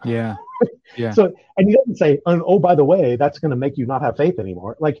knowledge. Yeah. Yeah. So, and he doesn't say, oh, by the way, that's going to make you not have faith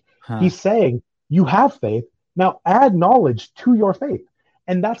anymore. Like he's saying, you have faith. Now add knowledge to your faith.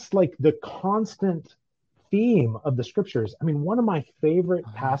 And that's like the constant theme of the scriptures. I mean, one of my favorite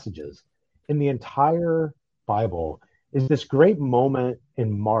passages in the entire Bible is this great moment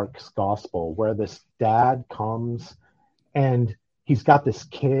in Mark's gospel where this dad comes and he's got this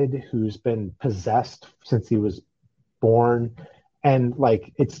kid who's been possessed since he was born. And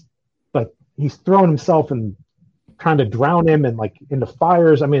like, it's like he's throwing himself and trying to drown him and like into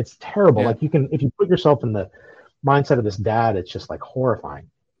fires. I mean, it's terrible. Like if you put yourself in the mindset of this dad, it's just like horrifying.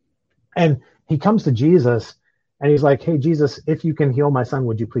 And he comes to Jesus and he's like, hey, Jesus, if you can heal my son,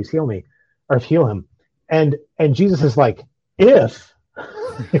 would you please heal me or heal him? And Jesus is like, if,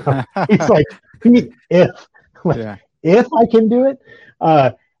 he's like, if I can do it.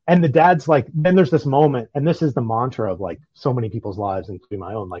 And the dad's like, then there's this moment, and this is the mantra of like so many people's lives, including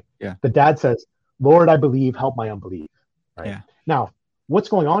my own. Like the dad says, Lord, I believe, help my unbelief. Right. Yeah. Now, what's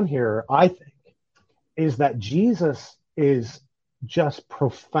going on here, I think, is that Jesus is just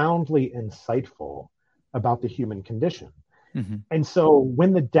profoundly insightful about the human condition. Mm-hmm. And so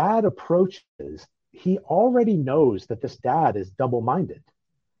when the dad approaches, he already knows that this dad is double-minded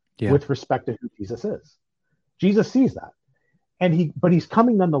with respect to who Jesus is. Jesus sees that. But he's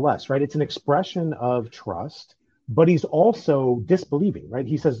coming nonetheless, right? It's an expression of trust, but he's also disbelieving, right?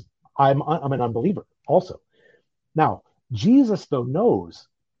 He says, I'm an unbeliever also. Now, Jesus, though, knows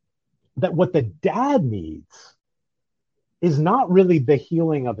that what the dad needs is not really the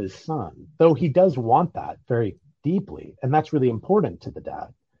healing of his son, though he does want that very deeply. And that's really important to the dad.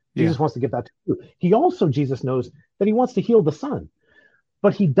 Jesus wants to get that to you. He also, Jesus knows that he wants to heal the son,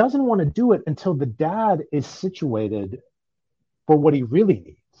 but he doesn't want to do it until the dad is situated for what he really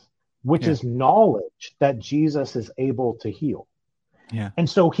needs, which is knowledge that Jesus is able to heal. Yeah. And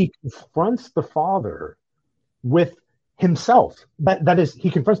so he confronts the father with himself. That is, he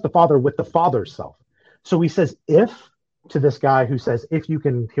confronts the father with the father's self. So he says, if, to this guy who says, if you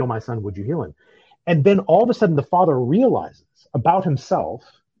can heal my son, would you heal him? And then all of a sudden the father realizes about himself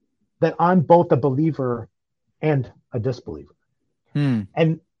that I'm both a believer and a disbeliever.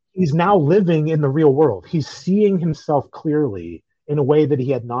 And he's now living in the real world. He's seeing himself clearly in a way that he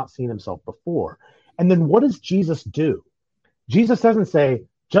had not seen himself before. And then what does Jesus do? Jesus doesn't say,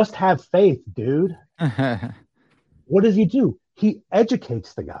 just have faith, dude. What does he do? He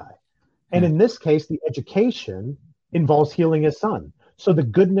educates the guy. And in this case, the education involves healing his son. So the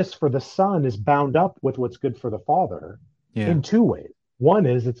goodness for the son is bound up with what's good for the father in two ways. One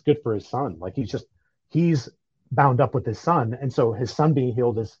is it's good for his son. Like he's bound up with his son. And so his son being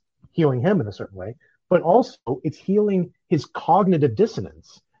healed is healing him in a certain way. But also it's healing his cognitive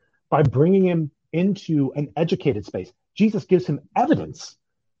dissonance by bringing him into an educated space. Jesus gives him evidence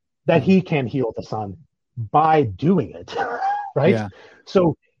that he can heal the son by doing it, right? Yeah.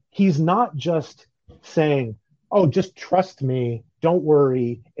 So he's not just saying, oh, just trust me, don't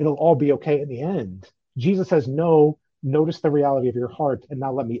worry, it'll all be okay in the end. Jesus says, no, notice the reality of your heart, and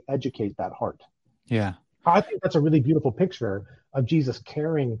now let me educate that heart. Yeah. I think that's a really beautiful picture of Jesus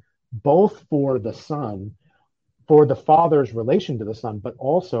caring both for the son, for the father's relation to the son, but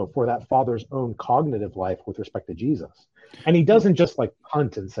also for that father's own cognitive life with respect to Jesus. And he doesn't just like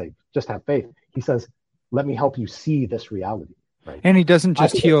punt and say, just have faith. He says, let me help you see this reality. right? And he doesn't I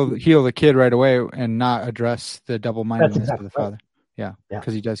just think heal the kid right away and not address the that's double-mindedness of exactly the right. father. Yeah, Yeah,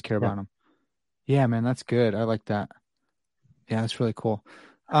 because he does care yeah, about him. Yeah, man, that's good. I like that. Yeah, that's really cool.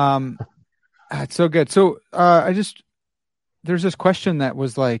 It's so good. So there's this question that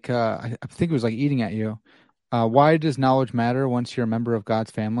was like, I think it was like eating at you. Why does knowledge matter once you're a member of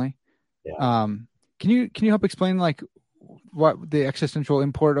God's family? yeah, Can you help explain like what the existential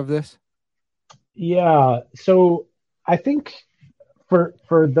import of this? yeah. So I think for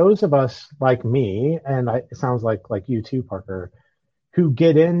those of us like me, and it sounds like you too, Parker, who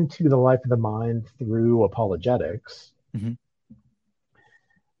get into the life of the mind through apologetics, Mm-hmm.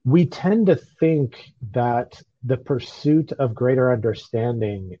 we tend to think that the pursuit of greater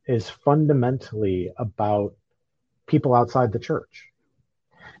understanding is fundamentally about people outside the church.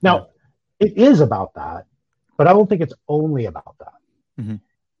 Yeah. Now, it is about that, but I don't think it's only about that. Mm-hmm.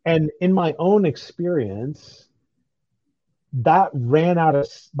 And in my own experience, that ran out of,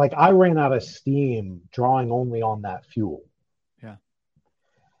 like, I ran out of steam drawing only on that fuel. Yeah.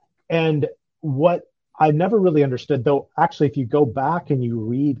 And what I never really understood, though, actually, if you go back and you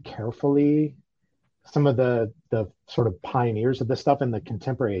read carefully some of the sort of pioneers of this stuff in the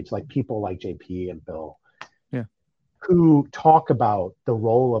contemporary age, like people like JP and Bill, Yeah. who talk about the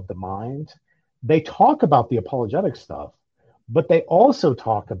role of the mind, they talk about the apologetic stuff, but they also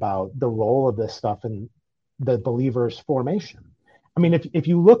talk about the role of this stuff in the believer's formation. I mean, if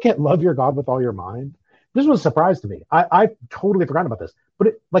you look at love your God with all your mind, this was a surprise to me. I totally forgot about this,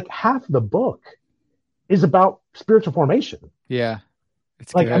 but like half the book is about spiritual formation. Yeah.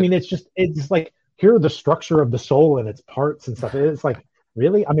 It's like, good. I mean, it's like, here are the structure of the soul and its parts and stuff. It's like,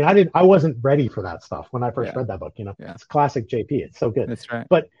 really? I mean, I wasn't ready for that stuff when I first read that book, Yeah. It's classic JP. It's so good. That's right.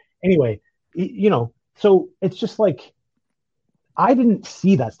 But anyway, so it's just like, I didn't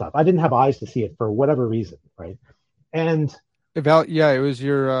see that stuff. I didn't have eyes to see it for whatever reason. Right. And it was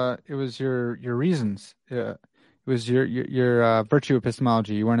your reasons. Yeah. It was your virtue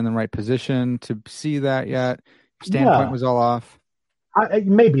epistemology. You weren't in the right position to see that yet. Standpoint was all off.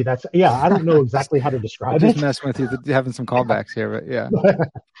 Maybe that's, I don't know exactly how to describe it. Just messing with you, having some callbacks here, but yeah.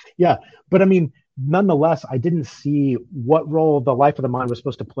 Yeah. But I mean, nonetheless, I didn't see what role the life of the mind was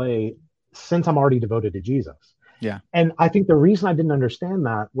supposed to play since I'm already devoted to Jesus. Yeah. And I think the reason I didn't understand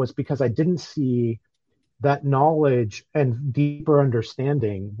that was because I didn't see that knowledge and deeper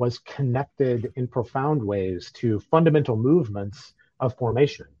understanding was connected in profound ways to fundamental movements of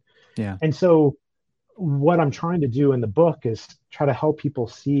formation. Yeah. And so what I'm trying to do in the book is try to help people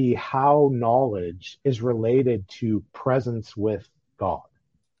see how knowledge is related to presence with God.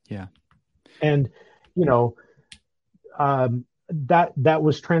 Yeah. And, that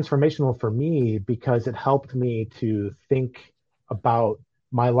was transformational for me because it helped me to think about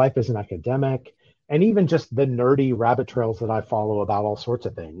my life as an academic and even just the nerdy rabbit trails that I follow about all sorts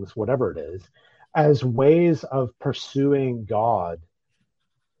of things, whatever it is, as ways of pursuing God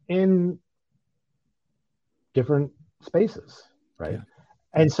in different spaces, right? Yeah.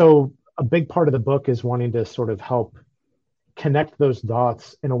 And so a big part of the book is wanting to sort of help connect those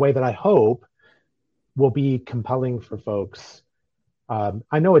dots in a way that I hope will be compelling for folks.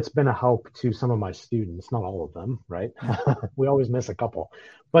 I know it's been a help to some of my students, not all of them, right? We always miss a couple,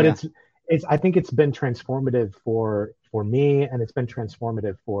 but I think it's been transformative for me, and it's been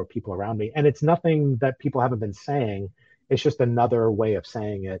transformative for people around me. And it's nothing that people haven't been saying. It's just another way of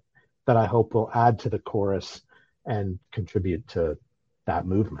saying it that I hope will add to the chorus and contribute to that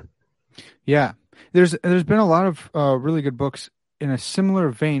movement. Yeah. There's been a lot of really good books in a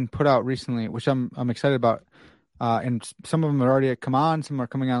similar vein put out recently, which I'm excited about. And some of them are already come on, some are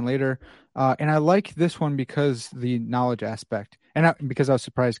coming on later. And I like this one because the knowledge aspect, and because I was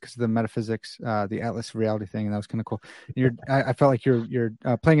surprised because of the metaphysics, the Atlas reality thing, and that was kind of cool. I felt like you're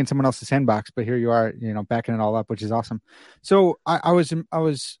playing in someone else's sandbox, but here you are, backing it all up, which is awesome. So I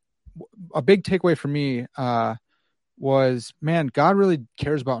was a big takeaway for me was, man, God really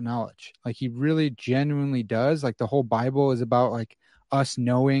cares about knowledge. Like he really genuinely does. Like the whole Bible is about like us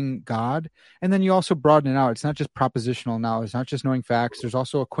knowing God. And then you also broaden it out. It's not just propositional knowledge. It's not just knowing facts. There's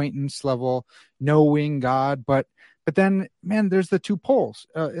also acquaintance level knowing God. But then, man, there's the two poles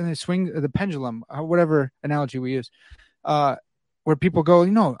in the swing, the pendulum, whatever analogy we use, where people go,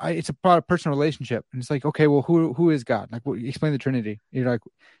 it's about a personal relationship. And it's like, okay, well, who is God? Like, explain the Trinity. You're like,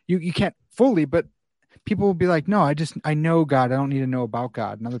 you can't fully, but people will be like, no, I know God. I don't need to know about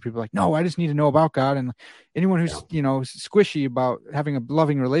God. And other people are like, no, I just need to know about God. And anyone who's, squishy about having a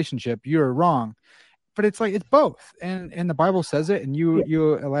loving relationship, you're wrong. But it's like, it's both. And the Bible says it. And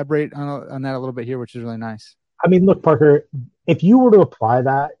you elaborate on that a little bit here, which is really nice. I mean, look, Parker, if you were to apply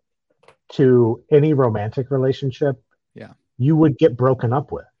that to any romantic relationship, you would get broken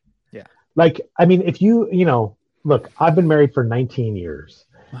up with. Yeah. Like, I mean, if look, I've been married for 19 years.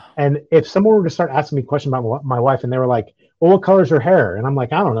 And if someone were to start asking me questions about my wife and they were like, well, what color is her hair? And I'm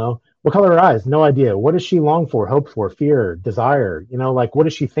like, I don't know. What color are her eyes? No idea. What does she long for, hope for, fear, desire? Like, what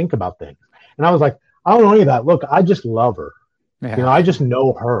does she think about things? And I was like, I don't know any of that. Look, I just love her. Yeah. I just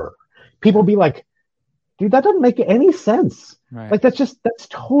know her. People be like, dude, that doesn't make any sense. Right. Like, that's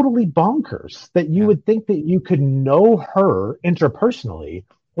totally bonkers that you would think that you could know her interpersonally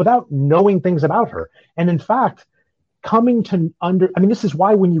without knowing things about her. And in fact, this is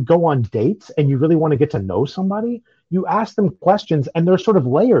why when you go on dates and you really want to get to know somebody, you ask them questions and there's sort of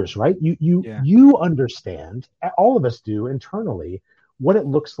layers, right? You understand, all of us do internally, what it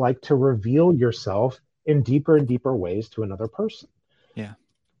looks like to reveal yourself in deeper and deeper ways to another person. Yeah.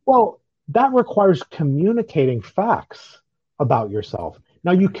 Well, that requires communicating facts about yourself.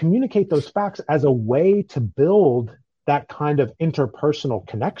 Now, you communicate those facts as a way to build that kind of interpersonal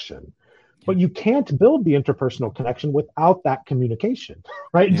connection, but you can't build the interpersonal connection without that communication,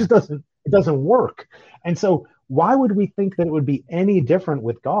 right? It just doesn't work. And so why would we think that it would be any different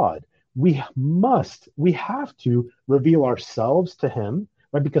with God? We have to reveal ourselves to him,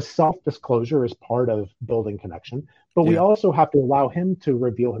 right? Because self-disclosure is part of building connection, but we also have to allow him to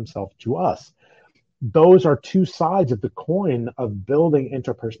reveal himself to us. Those are two sides of the coin of building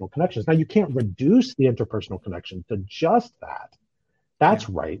interpersonal connections. Now, you can't reduce the interpersonal connection to just that. That's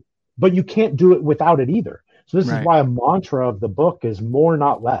right. But you can't do it without it either. So this is why a mantra of the book is more,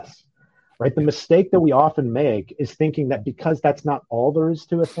 not less, right? The mistake that we often make is thinking that because that's not all there is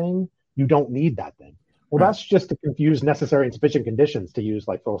to a thing, you don't need that thing. Well, that's just to confuse necessary and sufficient conditions, to use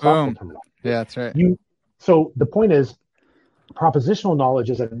like philosophical terminology. Yeah, that's right. So the point is, propositional knowledge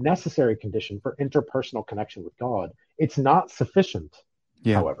is a necessary condition for interpersonal connection with God. It's not sufficient,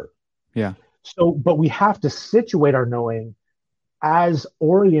 however. Yeah. So, but we have to situate our knowing as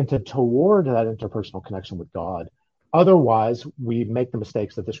oriented toward that interpersonal connection with God. Otherwise, we make the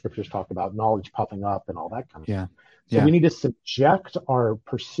mistakes that the scriptures talk about, knowledge puffing up and all that kind of stuff. So we need to subject our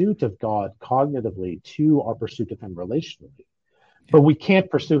pursuit of God cognitively to our pursuit of him relationally. But we can't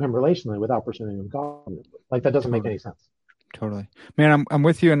pursue him relationally without pursuing him cognitively. Like, that doesn't make any sense. Totally. Man, I'm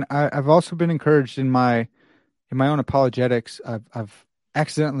with you. And I've also been encouraged in my own apologetics. I've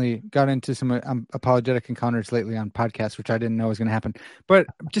accidentally got into some apologetic encounters lately on podcasts, which I didn't know was going to happen. But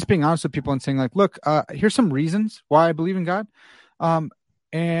just being honest with people and saying like, look, here's some reasons why I believe in God.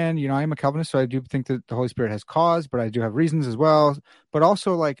 And, I am a Calvinist, so I do think that the Holy Spirit has cause, but I do have reasons as well. But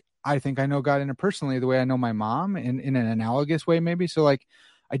also, like, I think I know God interpersonally the way I know my mom in an analogous way, maybe. So, like,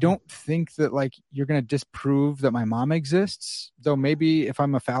 I don't think that, like, you're going to disprove that my mom exists, though maybe if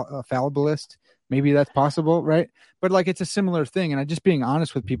I'm a fallibilist, maybe that's possible, right? But, like, it's a similar thing. And I just being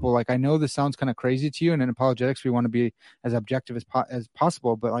honest with people, like, I know this sounds kind of crazy to you, and in apologetics, we want to be as objective as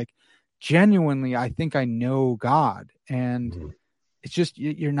possible. But, like, genuinely, I think I know God. And it's just,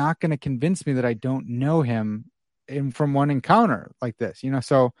 you're not going to convince me that I don't know him from one encounter like this,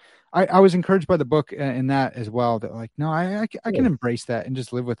 So I was encouraged by the book in that as well, that like, no, I can embrace that and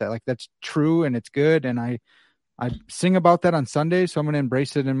just live with that. Like, that's true and it's good. And I sing about that on Sunday. So I'm going to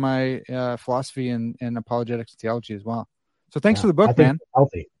embrace it in my philosophy and apologetics and theology as well. So thanks for the book, man.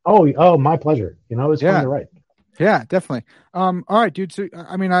 Healthy. Oh, my pleasure. It's fun to write. Yeah, definitely. All right, dude. So,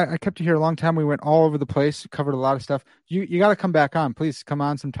 I mean, I kept you here a long time. We went all over the place, covered a lot of stuff. You got to come back on. Please come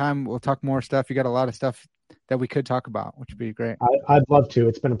on sometime. We'll talk more stuff. You got a lot of stuff that we could talk about, which would be great. I'd love to.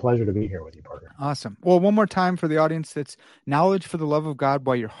 It's been a pleasure to be here with you, Parker. Awesome. Well, one more time for the audience. It's Knowledge for the Love of God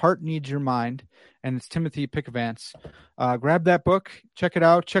While Your Heart Needs Your Mind. And it's Timothy Pickavance. Grab that book. Check it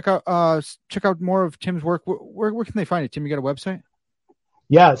out. Check out more of Tim's work. Where can they find it? Tim, you got a website?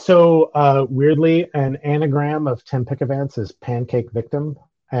 Yeah. So weirdly, an anagram of Tim Pickavance is pancake victim,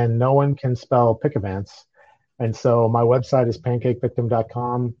 and no one can spell Pickavance. And so my website is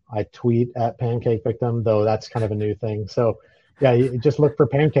pancakevictim.com. I tweet at pancakevictim, though that's kind of a new thing. So yeah, you just look for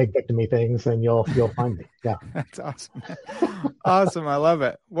pancake victim-y things and you'll find me. Yeah. That's awesome. Awesome. I love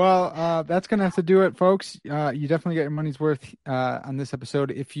it. Well, that's going to have to do it, folks. You definitely get your money's worth on this episode.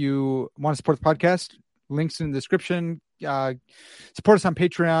 If you want to support the podcast, links in the description. Support us on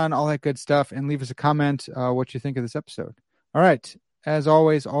Patreon, all that good stuff, and leave us a comment what you think of this episode. All right. As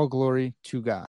always, all glory to God.